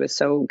imagination. She was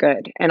so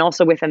good. And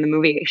also within the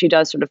movie, she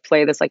does sort of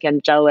play this like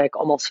angelic,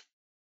 almost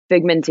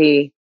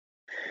figmenty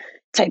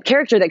type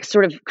character that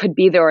sort of could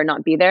be there or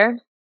not be there.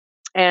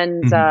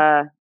 And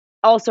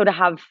also to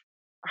have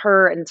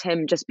her and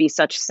Tim just be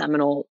such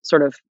seminal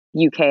sort of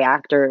UK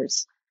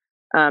actors,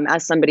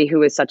 as somebody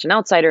who is such an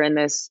outsider in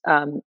this,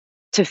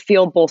 to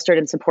feel bolstered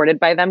and supported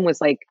by them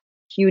was like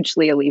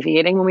hugely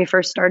alleviating when we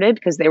first started,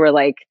 because they were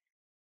like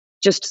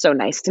just so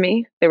nice to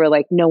me. They were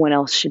like, no one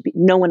else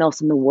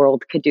in the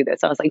world could do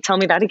this. I was like, tell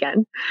me that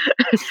again.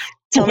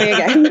 Tell me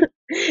again.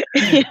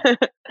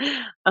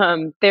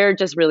 They're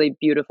just really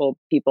beautiful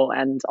people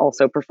and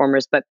also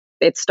performers, but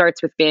it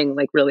starts with being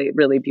like really,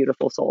 really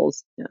beautiful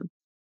souls. Yeah.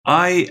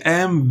 I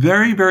am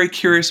very, very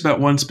curious about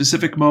one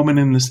specific moment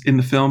in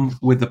the film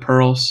with the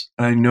pearls.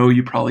 I know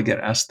you probably get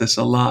asked this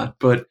a lot,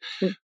 but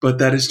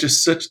that is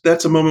just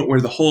that's a moment where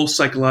the whole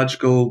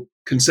psychological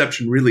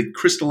conception really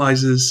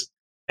crystallizes,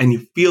 and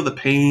you feel the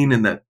pain,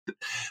 and that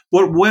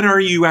what are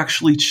you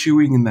actually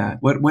chewing in that?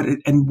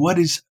 What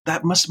is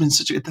that? Must have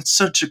been that's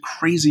such a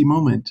crazy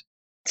moment.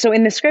 So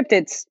in the script,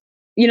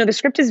 the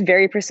script is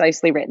very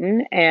precisely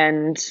written,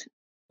 and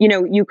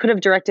you could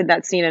have directed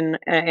that scene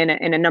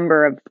in a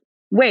number of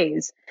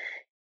ways.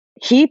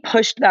 He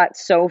pushed that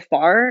so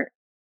far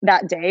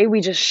that day.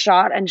 We just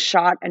shot and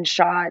shot and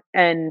shot,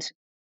 and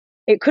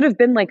it could have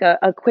been like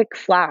a quick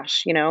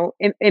flash,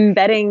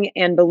 embedding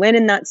Anne Boleyn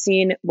in that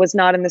scene was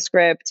not in the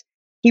script.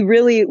 He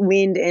really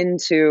leaned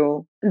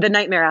into the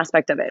nightmare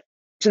aspect of it,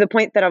 to the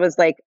point that I was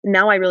like,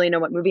 now I really know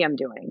what movie I'm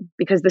doing,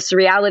 because the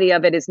surreality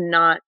of it is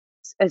not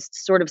a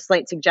sort of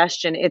slight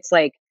suggestion. It's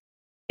like,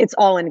 it's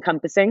all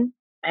encompassing.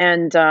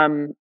 And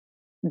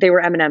they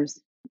were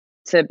M&Ms,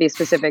 to be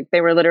specific.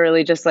 They were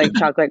literally just like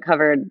chocolate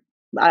covered,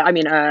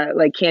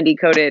 like candy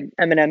coated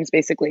M&Ms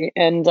basically.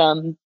 And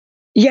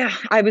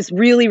I was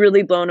really,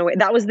 really blown away.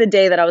 That was the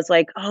day that I was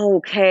like, oh,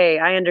 okay,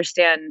 I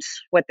understand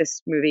what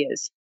this movie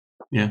is.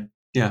 Yeah.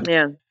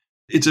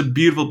 It's a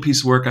beautiful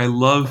piece of work. I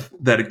love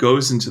that it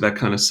goes into that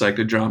kind of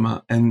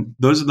psychodrama. And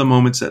those are the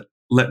moments that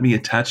let me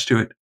attach to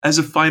it. As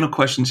a final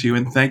question to you,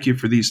 and thank you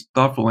for these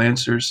thoughtful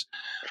answers,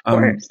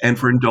 and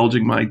for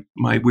indulging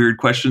my weird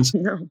questions.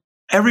 No.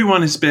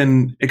 Everyone has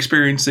been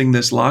experiencing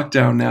this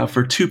lockdown now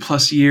for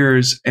 2+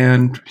 years,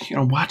 and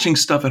watching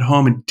stuff at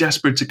home and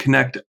desperate to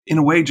connect in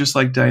a way, just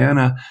like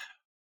Diana.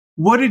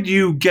 What did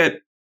you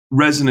get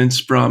resonance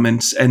from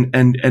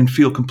and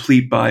feel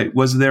complete by?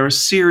 Was there a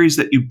series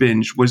that you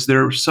binged? Was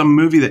there some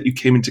movie that you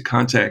came into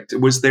contact?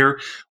 Was there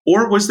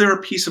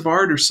a piece of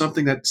art or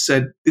something that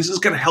said, this is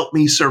going to help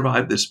me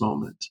survive this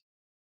moment?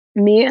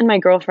 Me and my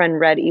girlfriend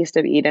read East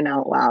of Eden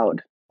out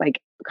loud, like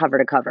cover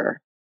to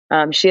cover.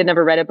 She had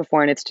never read it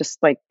before, and it's just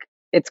like,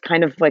 it's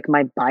kind of like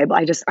my Bible.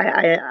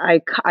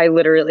 I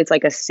literally, it's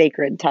like a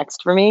sacred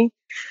text for me.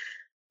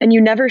 And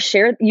you never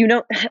share,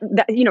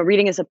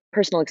 reading is a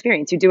personal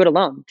experience. You do it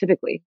alone,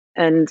 typically.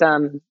 And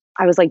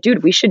I was like,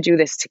 dude, we should do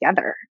this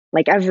together.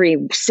 Like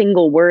every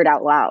single word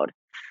out loud.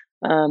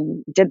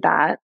 Did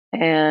that.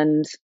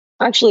 And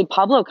actually,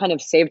 Pablo kind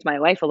of saved my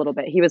life a little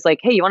bit. He was like,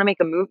 hey, you want to make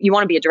a movie? You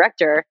want to be a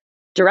director?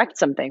 Direct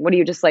something. What are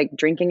you, just like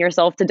drinking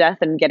yourself to death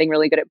and getting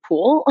really good at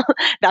pool?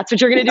 That's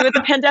what you're going to do with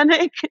the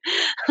pandemic?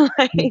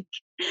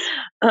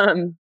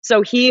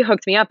 So he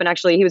hooked me up, and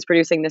actually he was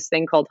producing this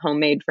thing called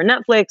Homemade for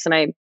Netflix. And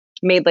I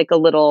made like a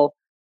little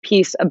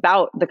piece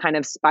about the kind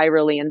of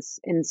spirally and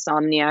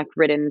insomniac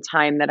ridden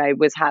time that I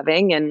was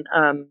having. And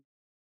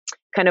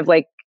kind of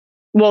like,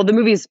 well, the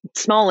movie's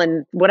small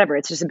and whatever,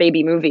 it's just a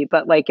baby movie,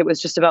 but like, it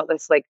was just about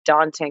this like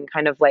daunting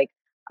kind of like,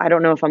 I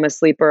don't know if I'm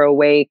asleep or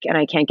awake and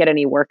I can't get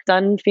any work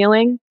done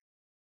feeling.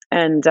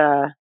 And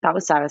that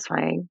was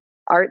satisfying.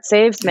 Art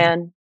saves,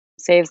 man.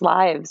 Saves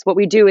lives. What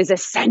we do is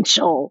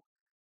essential.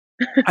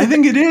 I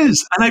think it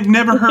is. And I've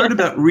never heard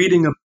about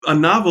reading a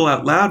novel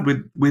out loud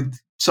with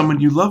someone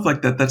you love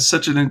like that. That's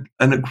such a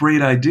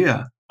great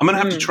idea. I'm going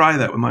to have to try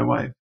that with my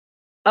wife.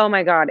 Oh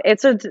my God.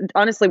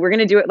 Honestly, we're going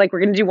to do it. Like, we're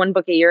going to do one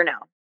book a year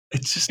now.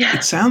 It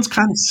sounds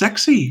kind of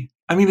sexy.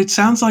 I mean, it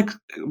sounds like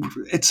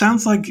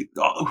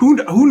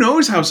who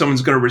knows how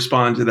someone's going to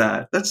respond to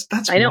that. That's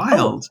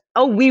wild.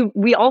 Oh,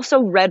 we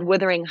also read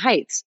Wuthering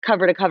Heights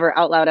cover to cover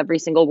out loud, every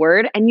single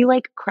word. And you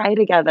like cry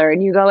together,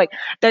 and you go like,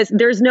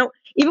 there's no,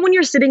 even when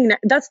you're sitting,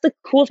 that's the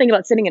cool thing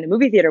about sitting in a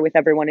movie theater with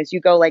everyone, is you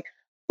go like,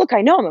 look,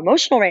 I know I'm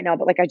emotional right now,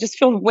 but like, I just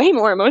feel way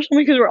more emotional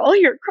because we're all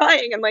here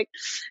crying. And like,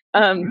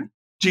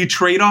 do you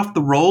trade off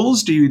the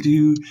roles? Do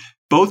you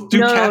both do?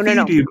 No, Kathy?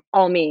 no. Do you...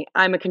 All me.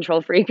 I'm a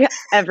control freak.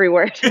 Every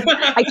word.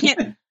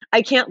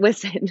 I can't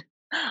listen.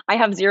 I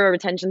have zero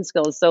retention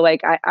skills. So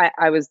like,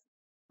 I was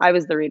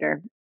the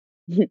reader.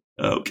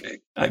 Okay,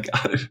 I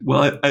got it.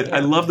 Well, I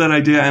love that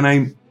idea, and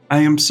I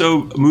am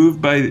so moved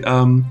by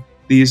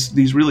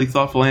these really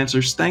thoughtful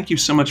answers. Thank you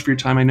so much for your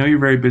time. I know you're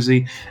very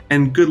busy,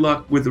 and good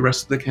luck with the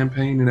rest of the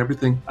campaign and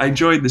everything. I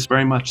enjoyed this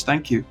very much.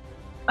 Thank you.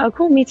 Oh,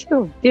 cool. Me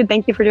too. Dude,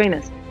 thank you for doing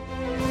this.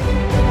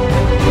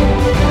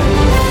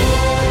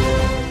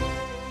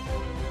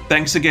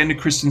 Thanks again to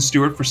Kristen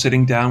Stewart for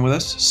sitting down with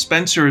us.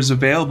 Spencer is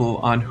available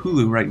on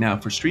Hulu right now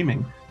for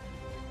streaming.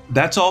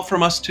 That's all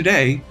from us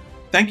today.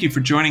 Thank you for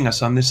joining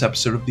us on this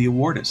episode of The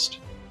Awardist.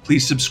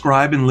 Please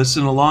subscribe and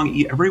listen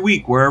along every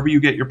week wherever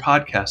you get your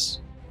podcasts.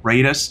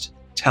 Rate us,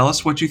 tell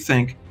us what you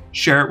think,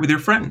 Share it with your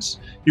friends.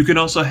 You can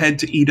also head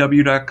to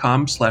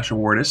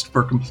ew.com/awardist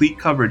for complete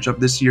coverage of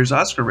this year's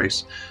Oscar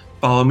race.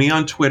 Follow me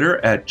on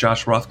Twitter at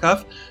Josh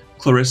Rothkopf,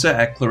 Clarissa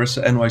at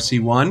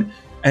ClarissaNYC1,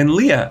 and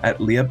Leah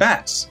at Leah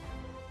Batts.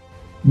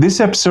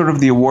 This episode of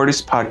the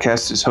Awardist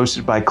podcast is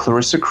hosted by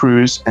Clarissa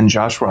Cruz and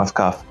Josh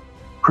Rothkopf,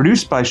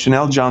 produced by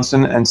Chanel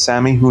Johnson and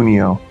Sammy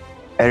Junio,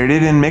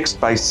 edited and mixed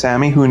by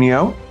Sammy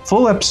Junio.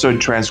 Full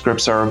episode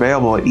transcripts are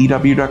available at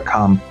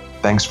ew.com.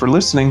 Thanks for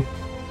listening.